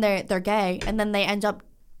 But then they're gay, and then they end up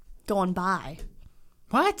going bi.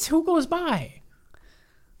 What? Who goes bi?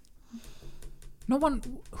 No one.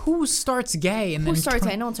 Who starts gay and then? Who starts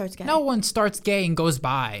gay? No one starts gay. No one starts gay and goes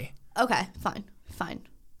bi. Okay, fine.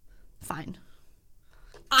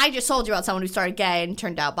 I just told you about someone who started gay and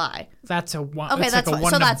turned out bi. That's a one. Okay, that's like a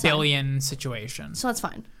 1 in a billion situation. So that's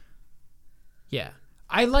fine. Yeah,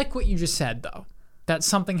 I like what you just said though. That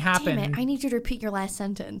something happened. Damn it! I need you to repeat your last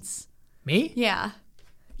sentence. Me? Yeah.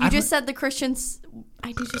 You just said the Christians. I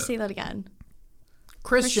need you to say that again.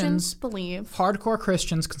 Christians believe. Hardcore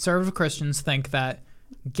Christians, conservative Christians think that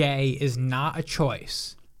gay is not a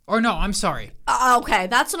choice. Or no, I'm sorry. Okay,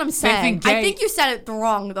 that's what I'm saying. I think you said it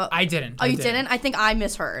wrong, though. I didn't. Oh, you didn't? I think I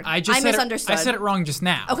misheard. I misunderstood. I said it wrong just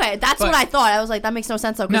now. Okay, that's what I thought. I was like, that makes no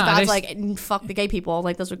sense, though, because God's like, fuck the gay people.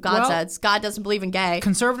 Like, that's what God says. God doesn't believe in gay.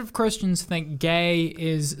 Conservative Christians think gay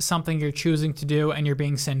is something you're choosing to do and you're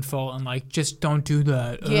being sinful and, like, just don't do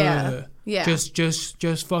that. Yeah. Yeah.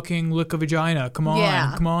 Just fucking lick a vagina. Come on.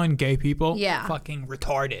 Yeah. Come on, gay people. Yeah. Fucking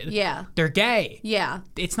retarded. Yeah. They're gay. Yeah.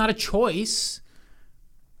 It's not a choice.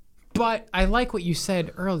 But I like what you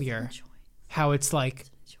said earlier, how it's like,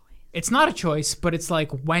 it's not a choice, but it's like,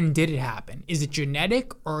 when did it happen? Is it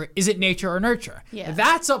genetic or is it nature or nurture? Yeah.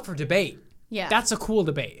 That's up for debate. Yeah. That's a cool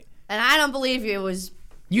debate. And I don't believe you. It was...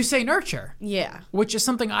 You say nurture. Yeah. Which is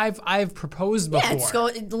something I've proposed before. Yeah,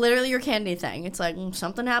 it's literally your candy thing. It's like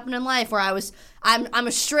something happened in life where I'm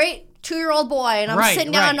a straight 2-year-old boy and I'm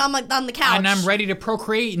sitting down on the couch. And I'm ready to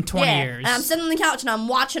procreate in 20 years. And I'm sitting on the couch and I'm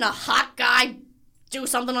watching a hot guy do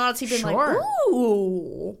something on its TV. Like,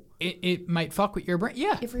 ooh. It might fuck with your brain.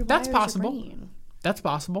 Yeah, that's possible. That's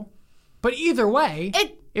possible. But either way,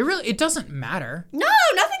 it doesn't matter. No,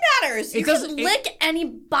 nothing matters. You can lick any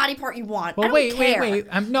body part you want. Well, I don't care. Wait.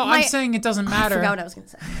 I'm saying it doesn't matter. I forgot what I was going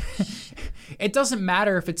to say. It doesn't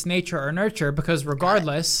matter if it's nature or nurture because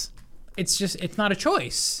regardless, it's not a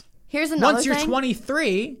choice. Here's another thing. Once you're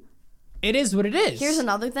 23, it is what it is. Here's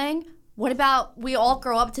another thing. What about we all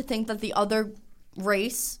grow up to think that the other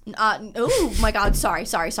race oh my god, sorry. The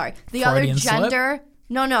Freudian other gender slip?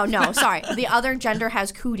 No, sorry. The other gender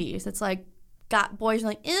has cooties. It's like boys are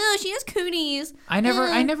like, ew, she has cooties. I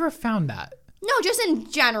never found that. No, just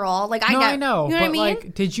in general. Like I know. You know what I mean?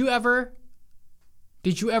 Like, did you ever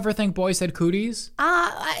think boys had cooties?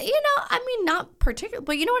 I mean, not particularly,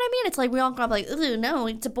 but you know what I mean? It's like we all grow up like, ew, no,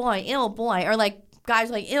 it's a boy, ew, boy. Or like guys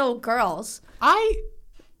like, ew, girls.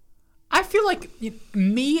 I feel like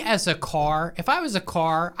me as a car, if I was a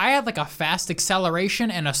car, I had like a fast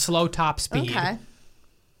acceleration and a slow top speed. Okay.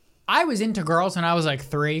 I was into girls when I was like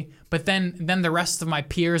 3, but then the rest of my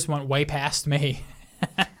peers went way past me.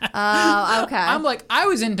 Oh, okay. I'm like, I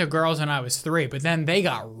was into girls when I was 3, but then they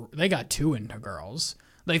got too into girls.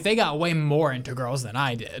 Like they got way more into girls than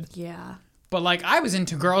I did. Yeah. But like I was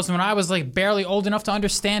into girls when I was like barely old enough to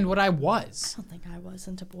understand what I was. I don't think I was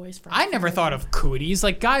into boys for. I never thought of cooties.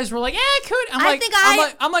 Like guys were like, yeah, cootie.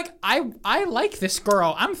 I like this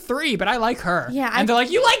girl. I'm 3, but I like her. Yeah. And they're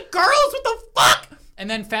like, you like girls? What the fuck? And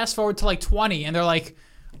then fast forward to like 20, and they're like,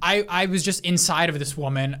 I was just inside of this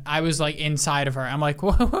woman. I was like inside of her. I'm like,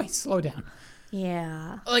 wait, slow down.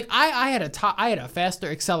 Yeah. Like I had a faster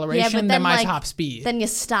acceleration than my top speed. Then you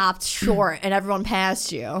stopped short and everyone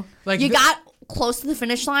passed you. Like you got close to the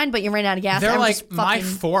finish line, but you ran out of gas. They're like, my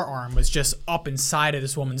forearm was just up inside of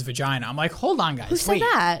this women's vagina. I'm like, hold on, guys. Who said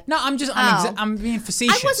that? No, I'm being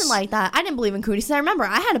facetious. I wasn't like that. I didn't believe in cooties. I remember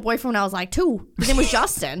I had a boyfriend when I was like 2. His name was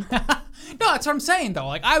Justin. No, that's what I'm saying though.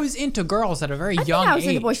 Like I was into girls at a very young age.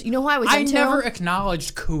 Into boys. You know who I was into? I never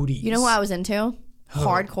acknowledged cooties. You know who I was into?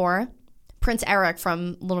 Hardcore. Prince Eric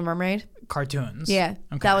from Little Mermaid. Cartoons. Yeah,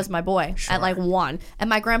 Okay. that was my boy Sure. at like 1. And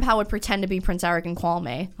my grandpa would pretend to be Prince Eric and call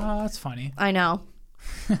me. Oh, that's funny. I know.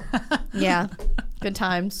 Yeah, good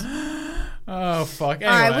times. Oh, fuck.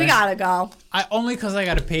 Anyway, All right, we gotta go. Only because I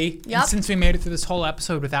gotta pee. Yep. And since we made it through this whole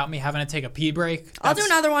episode without me having to take a pee break. I'll do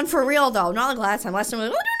another one for real though. Not like last time. Last time we were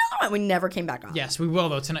like, we'll do another one. We never came back on. Yes, we will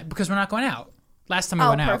though tonight because we're not going out. Last time we Oh,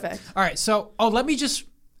 went out. perfect. All right, so let me just.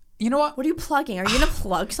 You know what? What are you plugging? Are you gonna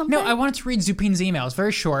plug something? No, I wanted to read Zupin's email. It's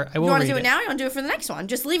very short. I will You want read to do it now? Or you want to do it for the next one?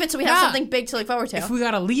 Just leave it so we have Yeah. something big to look forward to. If we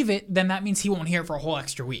gotta leave it, then that means he won't hear it for a whole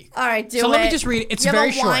extra week. All right, do it. So let me just read it. It's you have very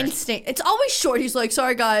a short. wine stain. It's always short. He's like,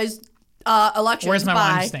 sorry guys, elections. Where's my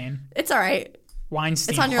bye. wine stain? It's all right.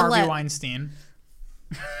 Weinstein. It's on your Harvey lip. Weinstein.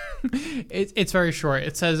 It's very short.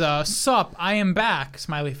 It says, sup, I am back,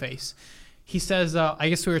 smiley face. He says, I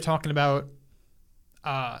guess we were talking about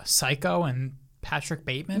Psycho and Patrick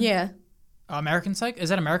Bateman. Yeah. American Psycho? Is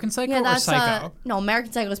that American Psycho Yeah, or that's Psycho? no,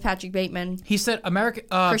 American Psycho is Patrick Bateman, He said,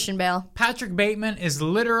 Christian Bale. Patrick Bateman is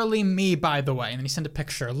literally me, by the way. And then he sent a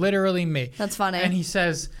picture. Literally me. That's funny. And he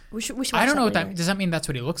says, We should watch I don't know what that that... Does that mean that's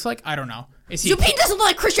what he looks like? I don't know. Is he... Zupin doesn't look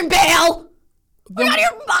like Christian Bale. We're out of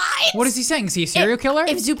your minds. What is he saying? Is he a serial killer?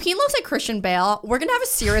 If Zupin looks like Christian Bale, we're gonna have a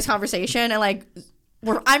serious conversation, and like,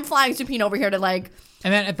 I'm flying Zupin over here to like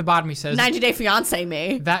And then at the bottom he says, 90 Day Fiance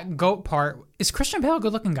me. that goat part... Is Christian Bale a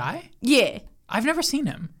good-looking guy? Yeah, I've never seen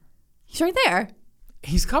him. he's right there.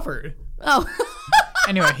 He's covered. Oh,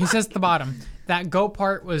 Anyway, he says at the bottom, that goat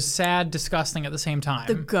part was sad, disgusting at the same time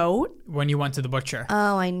the goat. when you went to the butcher.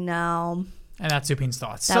 Oh, I know. And that's Zupin's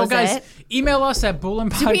thoughts. That So was guys, it? email us at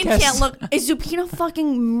Zupin bullinpodcast. can't look. Is Zupin a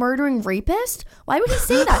fucking murdering rapist? Why would he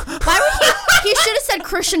say that? Why would he? He should have said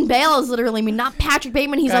Christian Bale is literally me, not Patrick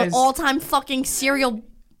Bateman. He's Guys. an all-time fucking serial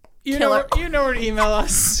You killer. know where to email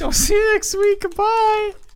us. So see you next week. Goodbye.